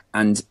recently.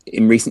 And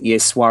in recent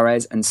years,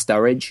 Suarez and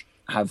Sturridge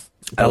have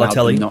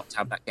allowed him not to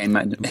have that game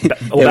management.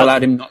 They've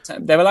allowed him not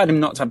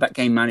to have that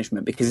game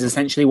management, because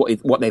essentially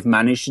what they've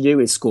managed to do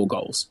is score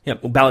goals. Yeah,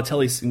 well,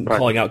 Balotelli's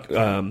calling out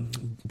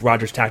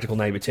Rodgers' tactical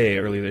naivete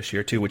earlier this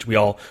year too, which we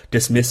all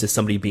dismiss as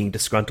somebody being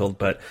disgruntled.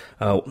 But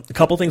a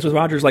couple things with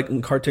Rodgers,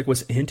 like Kartik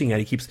was hinting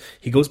at,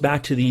 he goes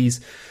back to these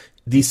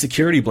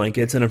security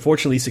blankets, and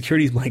unfortunately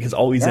security blankets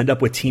always end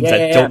up with teams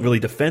that don't really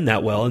defend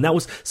that well, and that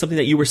was something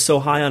that you were so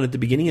high on at the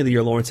beginning of the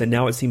year, Lawrence, and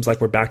now it seems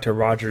like we're back to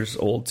Rodgers'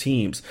 old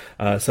teams.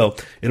 So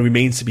it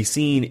remains to be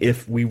seen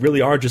if we really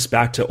are just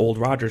back to old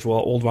Rodgers. Well,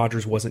 old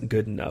Rodgers wasn't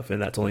good enough,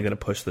 and that's only going to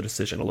push the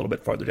decision a little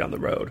bit farther down the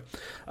road.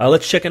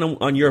 Let's check in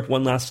on Europe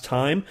one last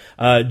time.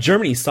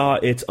 Germany saw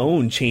its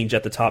own change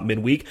at the top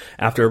midweek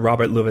after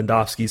Robert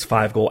Lewandowski's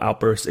 5-goal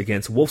outburst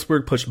against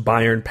Wolfsburg pushed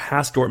Bayern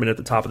past Dortmund at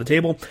the top of the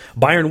table.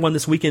 Bayern won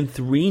this weekend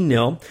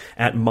 3-0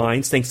 at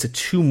Mainz thanks to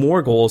 2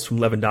 more goals from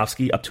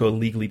Lewandowski, up to a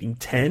league-leading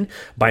 10.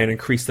 Bayern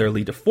increased their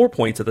lead to 4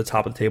 points at the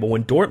top of the table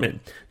when Dortmund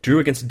drew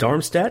against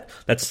Darmstadt.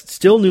 That's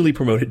still newly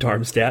promoted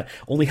Darmstadt,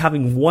 only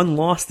having 1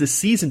 loss this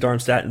season,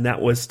 Darmstadt, and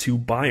that was to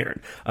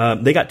Bayern.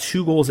 They got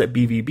 2 goals at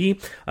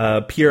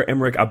BVB.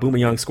 Pierre-Emerick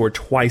Aubameyang scored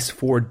twice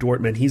for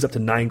Dortmund. He's up to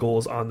 9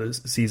 goals on the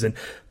season.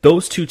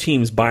 Those 2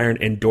 teams,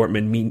 Bayern and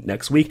Dortmund, meet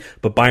next week,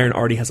 but Bayern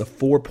already has a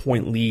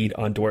 4-point lead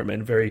on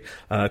Dortmund. Very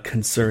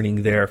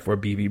concerning there for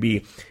BVB.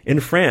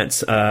 In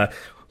France,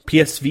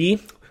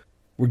 PSV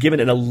were given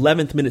an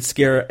 11th minute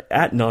scare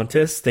at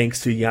Nantes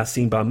thanks to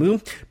Yassine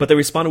Bamou, but they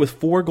responded with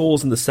 4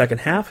 goals in the second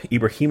half.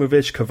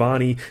 Ibrahimovic,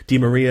 Cavani, Di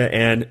Maria,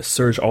 and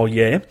Serge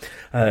Aurier.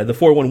 The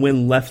 4-1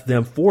 win left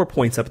them 4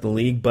 points up in the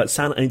league, but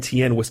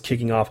Saint-Etienne was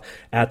kicking off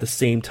at the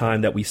same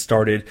time that we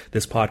started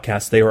this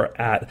podcast. They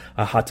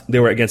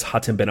were against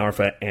Hatem Ben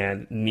Arfa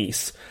and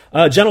Nice.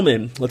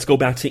 Gentlemen, let's go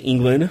back to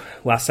England.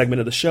 Last segment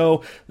of the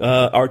show,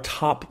 our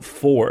top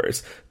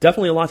 4s.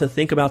 Definitely a lot to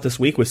think about this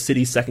week with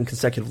City's second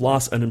consecutive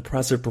loss, an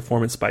impressive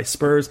performance by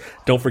Spurs.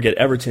 Don't forget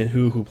Everton,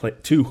 who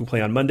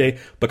play on Monday.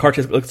 But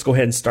Kartik, let's go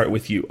ahead and start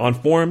with you on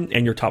form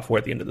and your top 4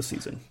 at the end of the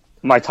season.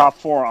 My top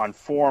 4 on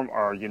form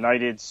are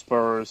United,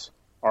 Spurs,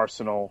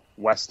 Arsenal,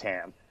 West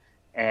Ham.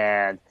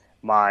 And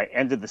my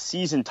end of the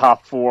season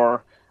top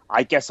 4,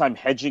 I guess I'm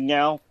hedging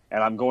now,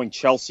 and I'm going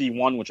Chelsea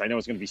 1, which I know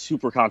is going to be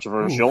super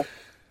controversial.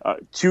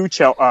 2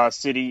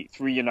 City,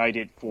 3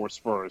 United, 4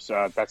 Spurs.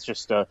 That's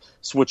just a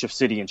switch of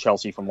City and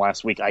Chelsea from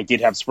last week. I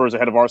did have Spurs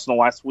ahead of Arsenal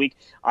last week.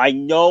 I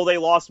know they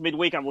lost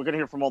midweek, and we're going to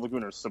hear from all the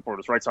Gooners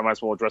supporters, right? So I might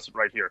as well address it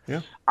right here.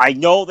 Yeah. I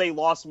know they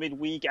lost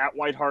midweek at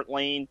White Hart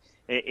Lane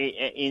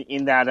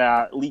in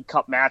that League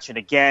Cup match, and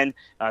again,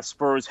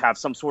 Spurs have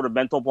some sort of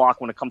mental block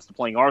when it comes to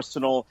playing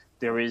Arsenal.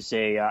 There is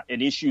an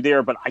issue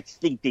there, but I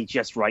think they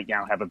just right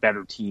now have a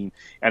better team.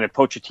 And if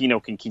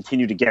Pochettino can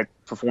continue to get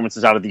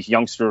performances out of these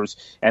youngsters,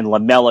 and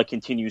Lamela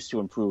continues to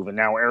improve, and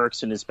now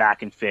Eriksen is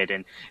back and fit,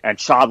 and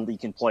Chodley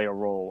can play a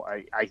role,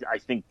 I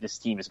think this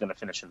team is going to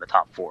finish in the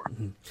top 4.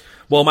 Mm-hmm.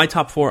 Well, my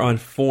top 4 on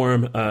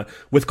form,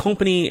 with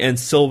Kompany and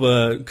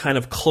Silva kind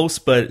of close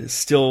but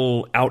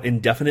still out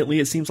indefinitely,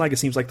 it seems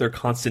like they're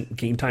constant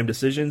game time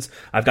decisions.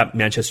 I've got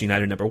Manchester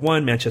United number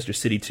 1, Manchester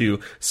City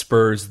 2,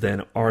 Spurs,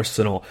 then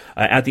Arsenal.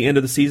 At the end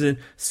of the season,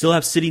 still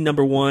have City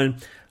number 1.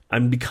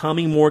 I'm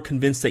becoming more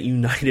convinced that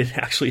United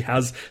actually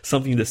has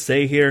something to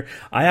say here.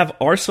 I have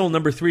Arsenal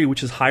number 3,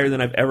 which is higher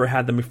than I've ever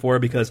had them before,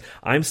 because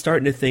I'm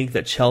starting to think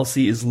that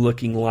Chelsea is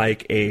looking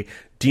like a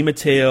Di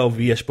Matteo,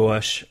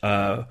 Villas-Boas,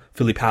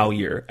 Filipao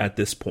year at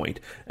this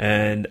point.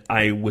 And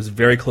I was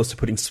very close to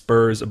putting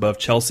Spurs above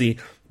Chelsea,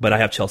 but I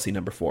have Chelsea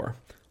number 4.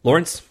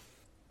 Lawrence?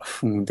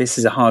 This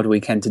is a hard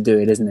weekend to do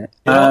it, isn't it?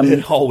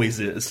 It always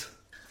is.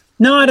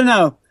 No, I don't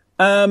know.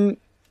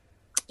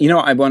 You know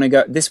what I want to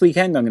go this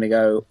weekend? I'm going to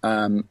go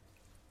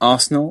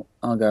Arsenal.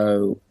 I'll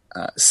go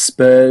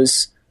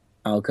Spurs.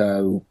 I'll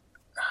go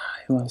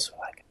who else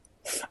will I go?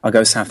 I'll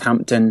go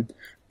Southampton,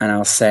 and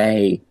I'll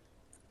say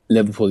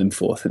Liverpool in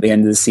 4th. At the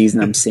end of the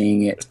season, I'm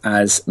seeing it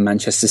as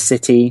Manchester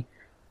City.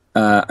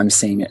 I'm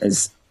seeing it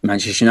as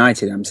Manchester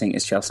United, I'm saying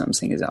it's Chelsea, I'm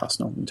saying it's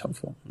Arsenal in top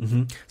four.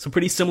 Mm-hmm. So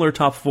pretty similar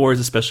top fours,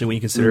 especially when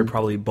you consider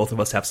probably both of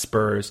us have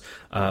Spurs.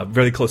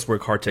 Very close where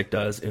Kartik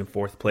does in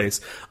fourth place.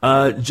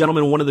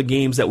 Gentlemen, one of the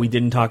games that we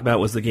didn't talk about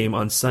was the game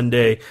on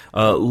Sunday.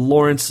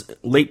 Lawrence,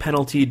 late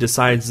penalty,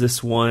 decides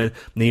this one.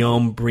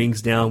 Neom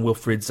brings down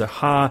Wilfried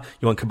Zaha.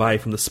 Yohan Cabaye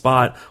from the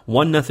spot.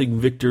 1-0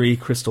 victory,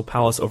 Crystal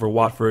Palace over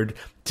Watford.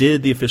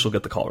 Did the official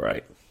get the call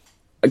right?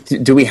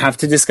 Do we have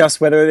to discuss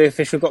whether the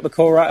official got the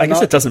call right? I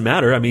guess it doesn't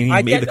matter. I mean,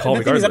 he made the call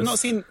regardless. I've not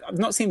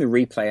seen the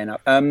replay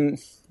enough.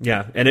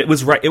 Yeah, and it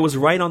was right. It was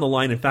right on the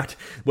line. In fact,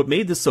 what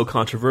made this so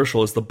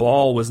controversial is the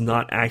ball was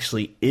not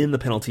actually in the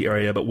penalty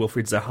area, but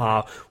Wilfried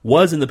Zaha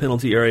was in the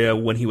penalty area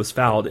when he was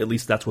fouled. At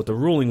least that's what the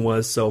ruling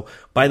was. So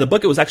by the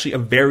book, it was actually a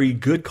very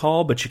good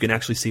call, but you can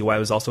actually see why it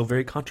was also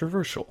very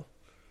controversial.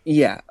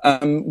 Yeah.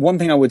 One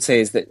thing I would say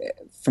is that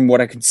from what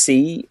I could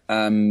see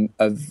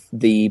of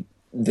the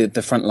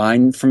front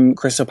line from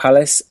Crystal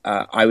Palace,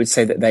 I would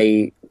say that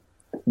they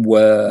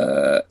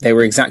were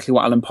exactly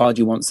what Alan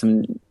Pardew wants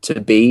them to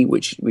be,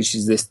 which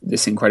is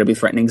this incredibly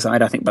threatening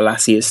side. I think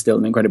Balassi is still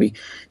an incredibly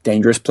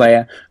dangerous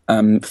player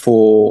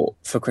for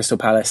Crystal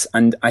Palace,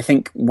 and I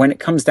think when it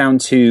comes down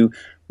to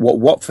what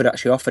Watford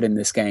actually offered in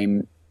this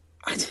game,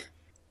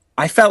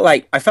 I felt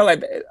like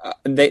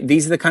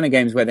these are the kind of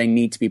games where they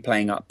need to be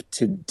playing up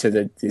to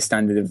the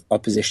standard of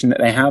opposition that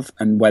they have,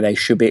 and where they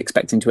should be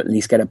expecting to at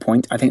least get a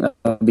point. I think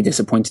they'll be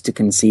disappointed to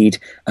concede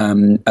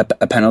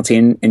a penalty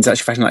in such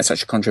a fashion, like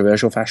such a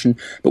controversial fashion.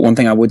 But one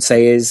thing I would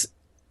say is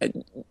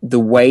the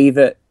way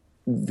that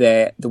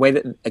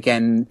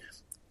again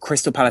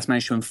Crystal Palace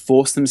managed to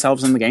enforce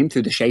themselves on the game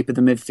through the shape of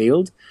the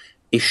midfield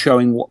is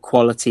showing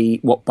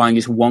what buying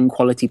just one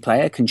quality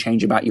player can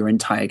change about your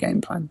entire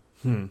game plan.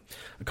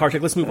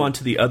 Kartik, let's move on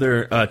to the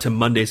other to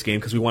Monday's game,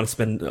 because we want to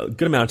spend a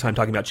good amount of time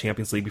talking about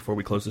Champions League before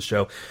we close the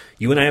show.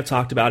 You and I have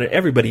talked about it.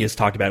 Everybody has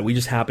talked about it. We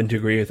just happen to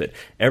agree with it.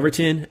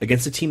 Everton,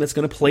 against a team that's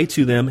going to play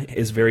to them,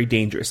 is very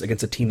dangerous.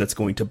 Against a team that's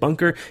going to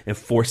bunker and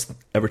force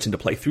Everton to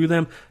play through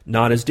them,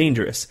 not as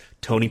dangerous.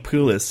 Tony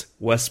Pulis,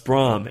 West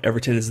Brom,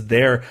 Everton is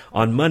there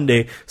on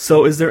Monday.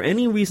 So is there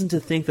any reason to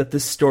think that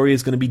this story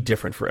is going to be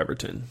different for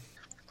Everton?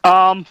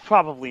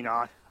 Probably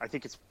not. I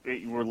think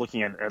we're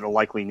looking at a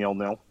likely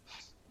 0-0.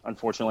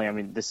 Unfortunately, I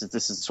mean, this is the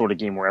sort of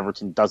game where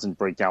Everton doesn't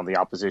break down the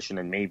opposition,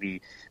 and maybe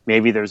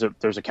there's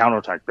a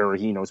counterattack.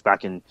 Berahino's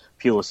back in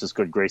Pulis'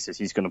 good graces.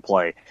 He's going to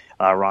play.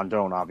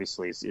 Rondon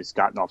obviously has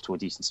gotten off to a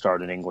decent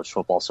start in English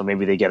football, so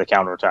maybe they get a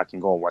counterattack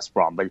and go West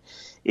Brom. But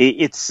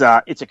it's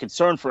a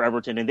concern for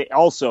Everton, and they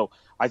also,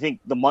 I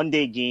think, the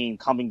Monday game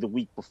coming the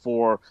week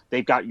before,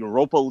 they've got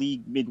Europa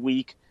League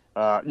midweek.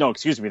 No,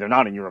 excuse me, they're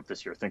not in Europe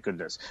this year, thank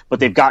goodness. But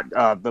they've got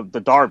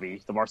the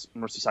Derby, the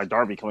Merseyside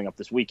Derby coming up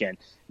this weekend.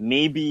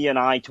 Maybe an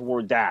eye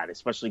toward that,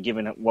 especially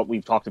given what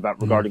we've talked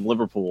about regarding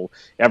Liverpool.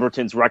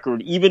 Everton's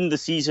record, even the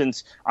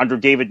seasons under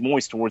David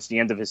Moyes towards the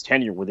end of his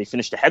tenure, where they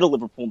finished ahead of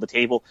Liverpool in the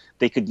table,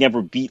 they could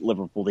never beat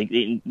Liverpool.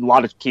 In a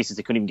lot of cases,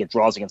 they couldn't even get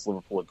draws against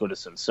Liverpool at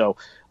Goodison. So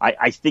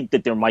I think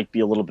that there might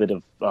be a little bit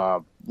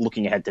of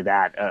looking ahead to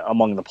that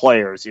among the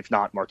players, if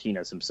not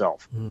Martinez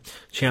himself.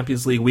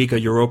 Champions League week, a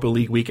Europa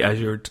League week, as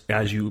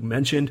you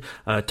mentioned.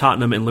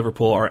 Tottenham and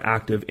Liverpool are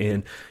active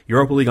in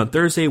Europa League on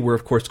Thursday. We're,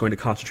 of course, going to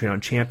concentrate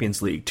on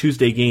Champions League.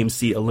 Tuesday games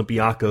see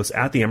Olympiacos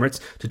at the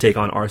Emirates to take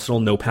on Arsenal.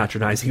 No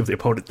patronizing of the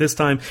opponent this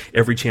time.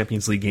 Every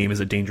Champions League game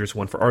is a dangerous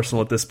one for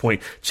Arsenal at this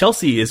point.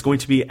 Chelsea is going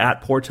to be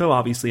at Porto,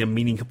 obviously a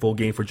meaningful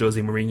game for Jose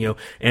Mourinho,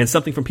 and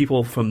something from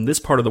people from this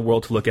part of the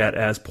world to look at,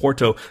 as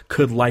Porto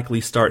could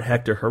likely start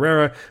Hector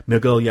Herrera,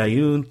 Miguel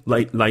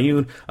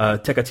Layún,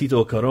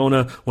 Tecatito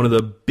Corona, one of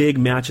the big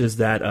matches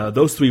that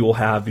those three will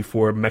have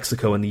before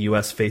Mexico and the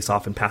U.S. face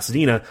off in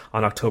Pasadena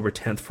on October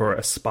 10th for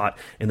a spot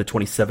in the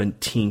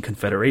 2017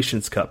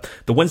 Confederations Cup.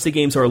 The Wednesday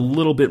games are a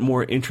little bit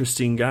more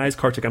interesting, guys.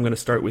 Kartik, I'm going to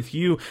start with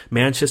you.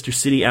 Manchester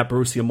City at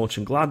Borussia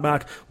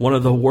Mönchengladbach, one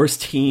of the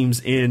worst teams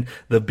in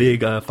the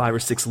big 5 or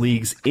 6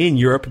 leagues in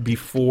Europe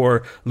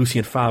before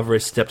Lucien Favre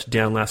stepped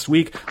down last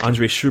week.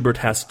 Andre Schubert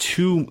has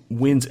 2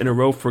 wins in a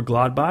row for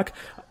Gladbach.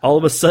 All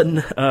of a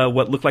sudden,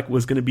 what looked like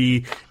was going to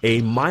be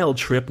a mild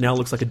trip now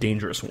looks like a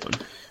dangerous one.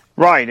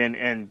 Right,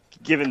 and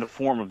given the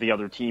form of the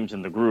other teams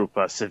in the group,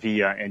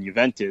 Sevilla and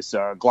Juventus,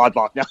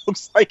 Gladbach now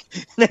looks like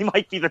they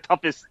might be the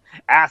toughest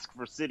ask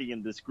for City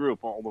in this group,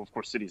 although, of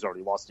course, City's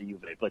already lost to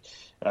Juve. But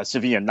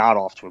Sevilla not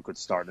off to a good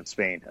start in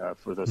Spain,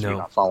 for those of you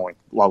not following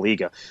La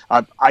Liga.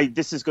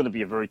 This is going to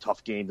be a very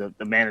tough game.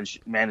 The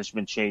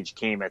management change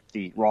came at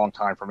the wrong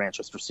time for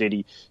Manchester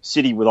City.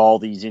 City, with all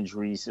these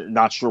injuries,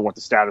 not sure what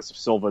the status of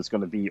Silva is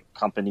going to be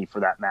company for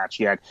that match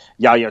yet.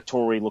 Yaya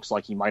Toure looks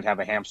like he might have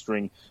a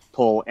hamstring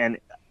pull, and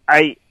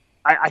I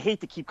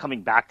hate to keep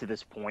coming back to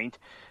this point.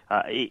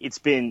 It's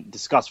been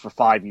discussed for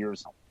 5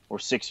 years or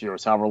 6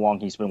 years, however long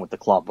he's been with the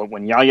club. But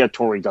when Yaya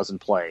Toure doesn't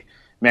play,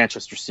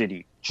 Manchester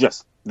City,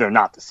 they're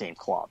not the same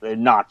club. They're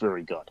not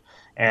very good.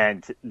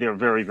 And they're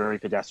very, very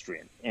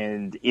pedestrian.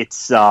 And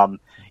it's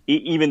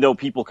even though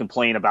people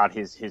complain about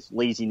his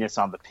laziness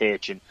on the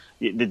pitch and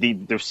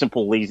there's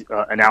simple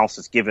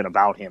analysis given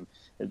about him,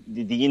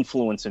 the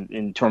influence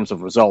in terms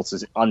of results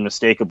is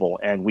unmistakable.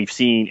 And we've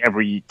seen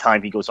every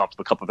time he goes off to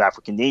the Cup of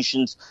African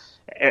Nations,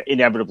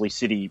 inevitably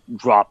City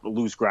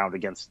lose ground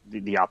against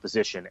the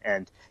opposition.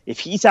 And if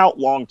he's out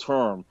long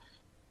term,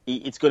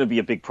 it's going to be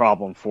a big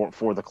problem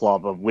for the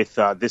club with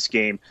this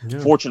game. Yeah.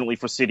 Fortunately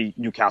for City,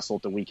 Newcastle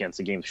at the weekend's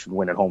a game they should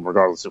win at home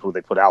regardless of who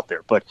they put out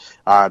there. But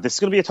this is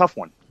going to be a tough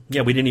one.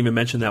 Yeah, we didn't even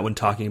mention that when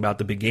talking about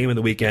the big game of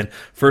the weekend.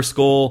 First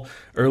goal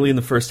early in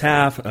the first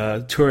half,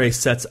 Toure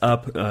sets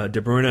up De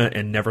Bruyne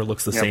and never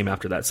looks the same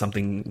after that.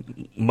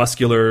 Something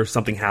muscular,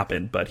 something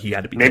happened, but he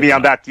had to be maybe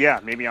on that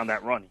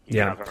run.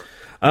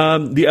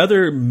 The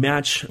other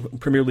match,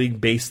 Premier League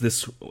based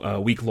this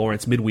week,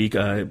 Lawrence, midweek,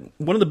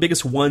 one of the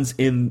biggest ones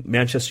in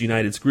Manchester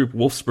United's group,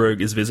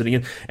 Wolfsburg, is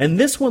visiting. And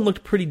this one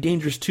looked pretty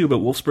dangerous too, but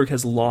Wolfsburg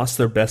has lost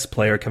their best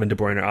player, Kevin De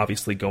Bruyne,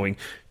 obviously going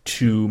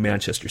to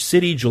Manchester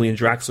City. Julian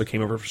Draxler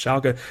came over for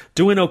Schalke,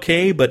 doing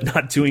okay, but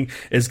not doing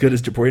as good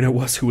as De Bruyne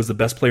was, who was the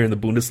best player in the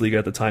Bundesliga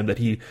at the time that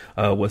he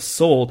was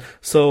sold.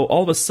 So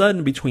all of a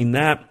sudden, between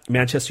that,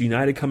 Manchester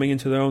United coming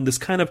into their own, this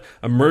kind of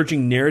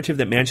emerging narrative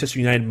that Manchester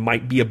United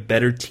might be a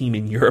better team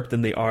in Europe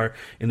than they are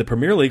in the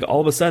Premier League,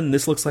 all of a sudden,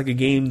 this looks like a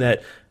game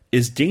that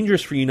is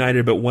dangerous for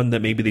United, but one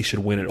that maybe they should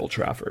win at Old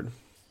Trafford.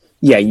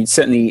 Yeah, you'd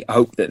certainly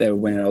hope that they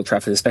would win at Old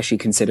Trafford, especially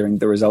considering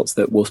the results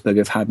that Wolfsburg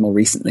have had more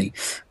recently.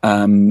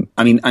 I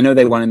mean, I know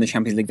they won in the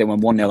Champions League. They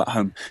won 1-0 at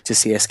home to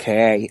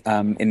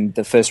CSKA in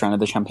the first round of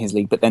the Champions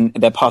League. But then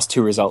their past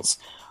two results,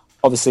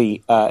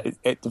 obviously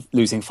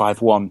losing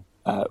 5-1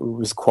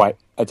 was quite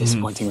a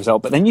disappointing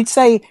result. But then you'd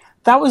say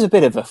that was a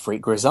bit of a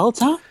freak result,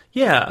 huh?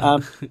 Yeah.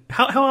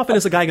 How often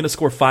is a guy going to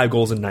score 5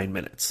 goals in 9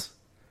 minutes?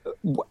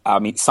 I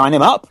mean, sign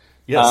him up.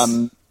 Yes.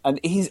 And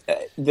he's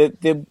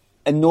the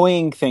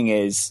annoying thing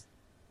is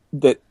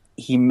that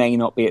he may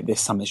not be at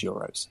this summer's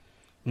Euros,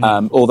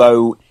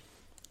 although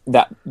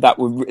that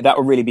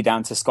would really be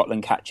down to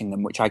Scotland catching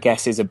them, which I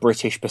guess is a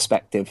British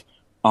perspective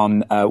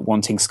on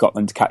wanting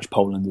Scotland to catch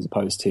Poland as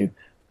opposed to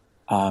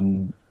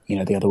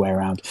the other way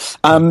around.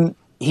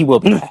 He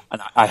will be there,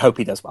 and I hope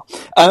he does well.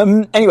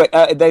 Anyway,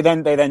 they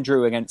then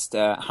drew against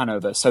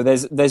Hanover. So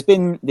there's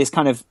been this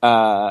kind of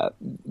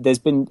there's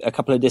been a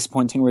couple of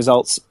disappointing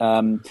results.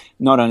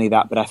 Not only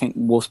that, but I think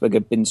Wolfsburg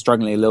have been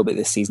struggling a little bit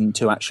this season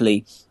to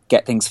actually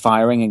get things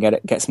firing and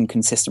get some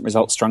consistent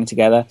results strung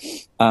together.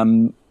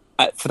 For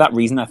that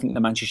reason, I think the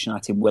Manchester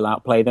United will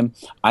outplay them.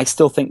 I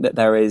still think that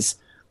there's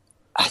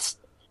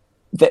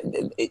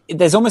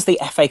almost the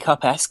FA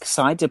Cup-esque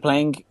side to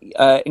playing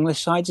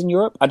English sides in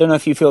Europe. I don't know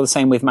if you feel the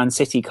same with Man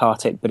City,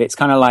 Kartik, but it's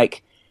kind of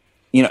like,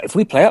 if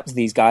we play up to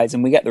these guys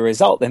and we get the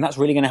result, then that's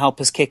really going to help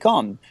us kick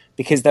on,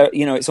 because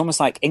it's almost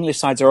like English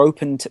sides are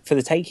open for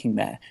the taking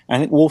there. And I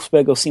think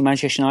Wolfsburg will see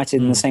Manchester United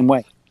in the same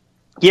way.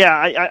 Yeah,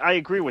 I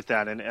agree with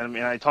that, and I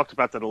mean I talked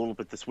about that a little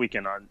bit this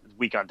weekend on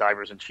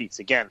Divers and Cheats.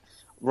 Again,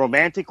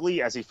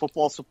 romantically, as a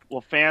football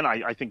fan,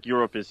 I think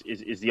Europe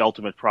is the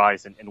ultimate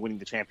prize, and winning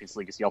the Champions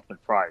League is the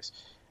ultimate prize.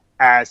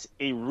 As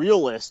a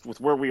realist,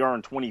 with where we are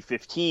in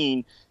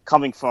 2015,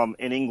 coming from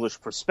an English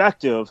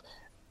perspective,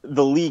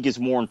 the league is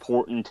more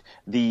important.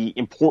 The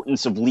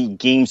importance of league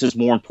games is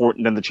more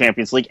important than the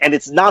Champions League, and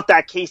it's not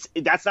that case.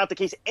 That's not the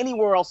case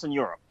anywhere else in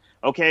Europe.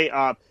 Okay.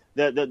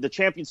 The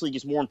Champions League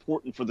is more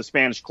important for the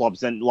Spanish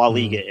clubs than La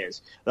Liga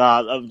is.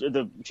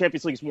 The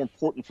Champions League is more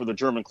important for the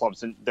German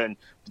clubs than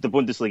the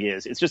Bundesliga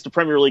is. It's just the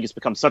Premier League has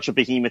become such a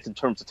behemoth in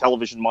terms of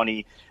television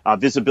money,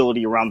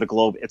 visibility around the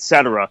globe,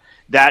 etc.,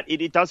 that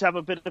it does have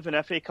a bit of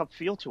an FA Cup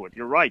feel to it.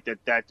 You're right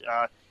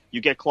that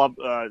you get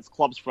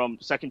clubs from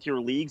second-tier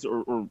leagues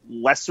or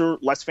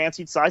less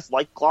fancied sides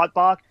like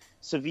Gladbach,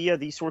 Sevilla,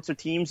 these sorts of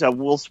teams,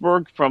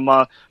 Wolfsburg from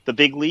the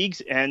big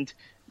leagues, and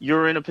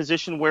you're in a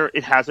position where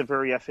it has a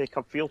very FA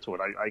Cup feel to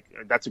it.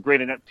 That's a great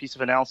piece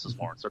of analysis,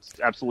 Lawrence. That's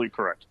absolutely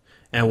correct.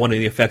 And one of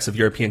the effects of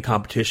European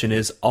competition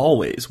is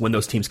always when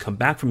those teams come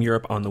back from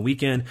Europe on the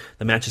weekend,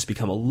 the matches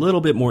become a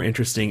little bit more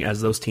interesting as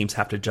those teams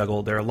have to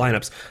juggle their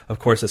lineups. Of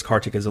course, as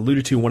Kartik has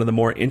alluded to, one of the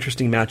more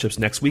interesting matchups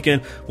next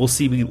weekend, we'll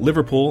see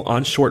Liverpool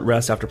on short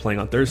rest after playing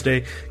on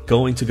Thursday,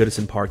 going to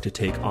Goodison Park to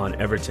take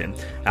on Everton.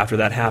 After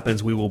that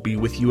happens, we will be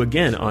with you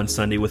again on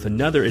Sunday with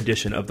another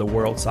edition of the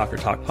World Soccer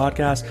Talk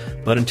podcast.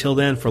 But until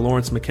then, for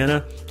Lawrence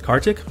McKenna,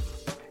 Kartik,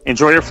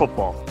 enjoy your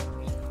football.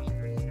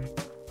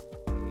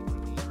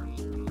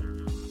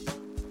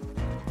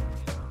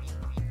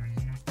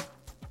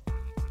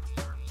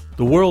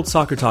 The World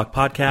Soccer Talk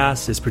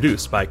podcast is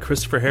produced by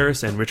Christopher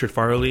Harris and Richard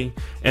Farley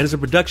and is a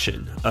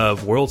production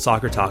of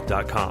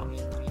WorldSoccerTalk.com.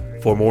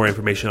 For more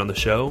information on the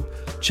show,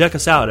 check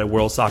us out at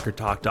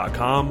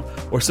WorldSoccerTalk.com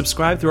or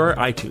subscribe through our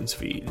iTunes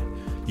feed.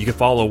 You can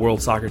follow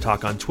World Soccer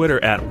Talk on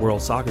Twitter at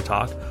World Soccer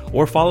Talk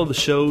or follow the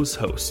show's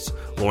hosts.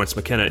 Lawrence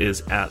McKenna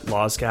is at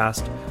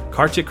Lawscast,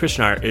 Kartik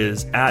Krishnar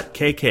is at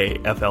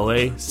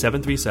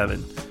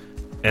KKFLA737,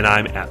 and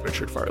I'm at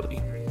Richard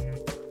Farley.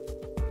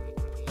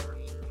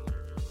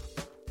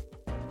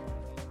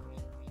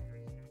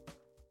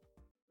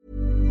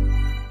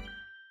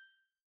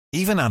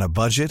 Even on a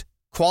budget,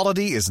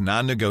 quality is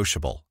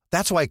non-negotiable.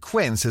 That's why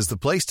Quince is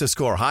the place to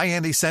score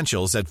high-end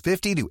essentials at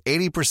 50 to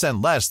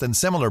 80% less than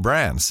similar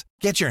brands.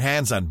 Get your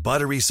hands on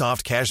buttery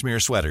soft cashmere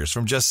sweaters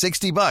from just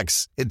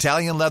 $60,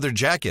 Italian leather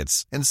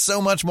jackets, and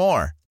so much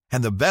more.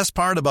 And the best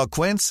part about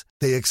Quince,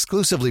 they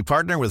exclusively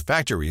partner with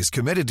factories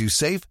committed to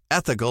safe,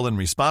 ethical, and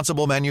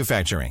responsible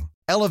manufacturing.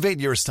 Elevate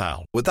your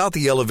style without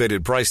the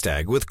elevated price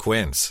tag with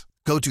Quince.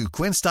 Go to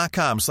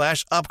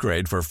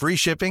quince.com/upgrade for free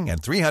shipping and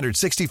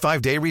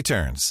 365-day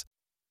returns.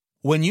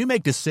 When you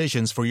make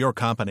decisions for your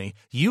company,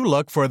 you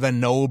look for the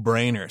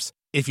no-brainers.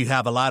 If you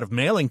have a lot of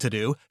mailing to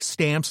do,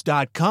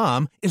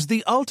 Stamps.com is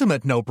the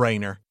ultimate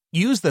no-brainer.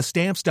 Use the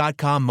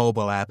Stamps.com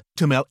mobile app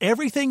to mail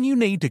everything you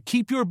need to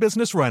keep your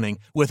business running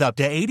with up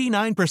to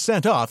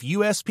 89% off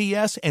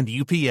USPS and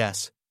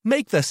UPS.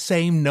 Make the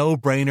same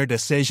no-brainer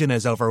decision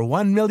as over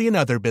 1 million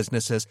other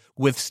businesses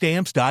with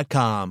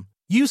Stamps.com.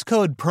 Use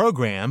code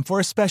PROGRAM for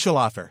a special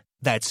offer.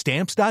 That's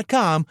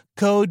Stamps.com,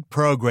 code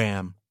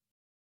PROGRAM.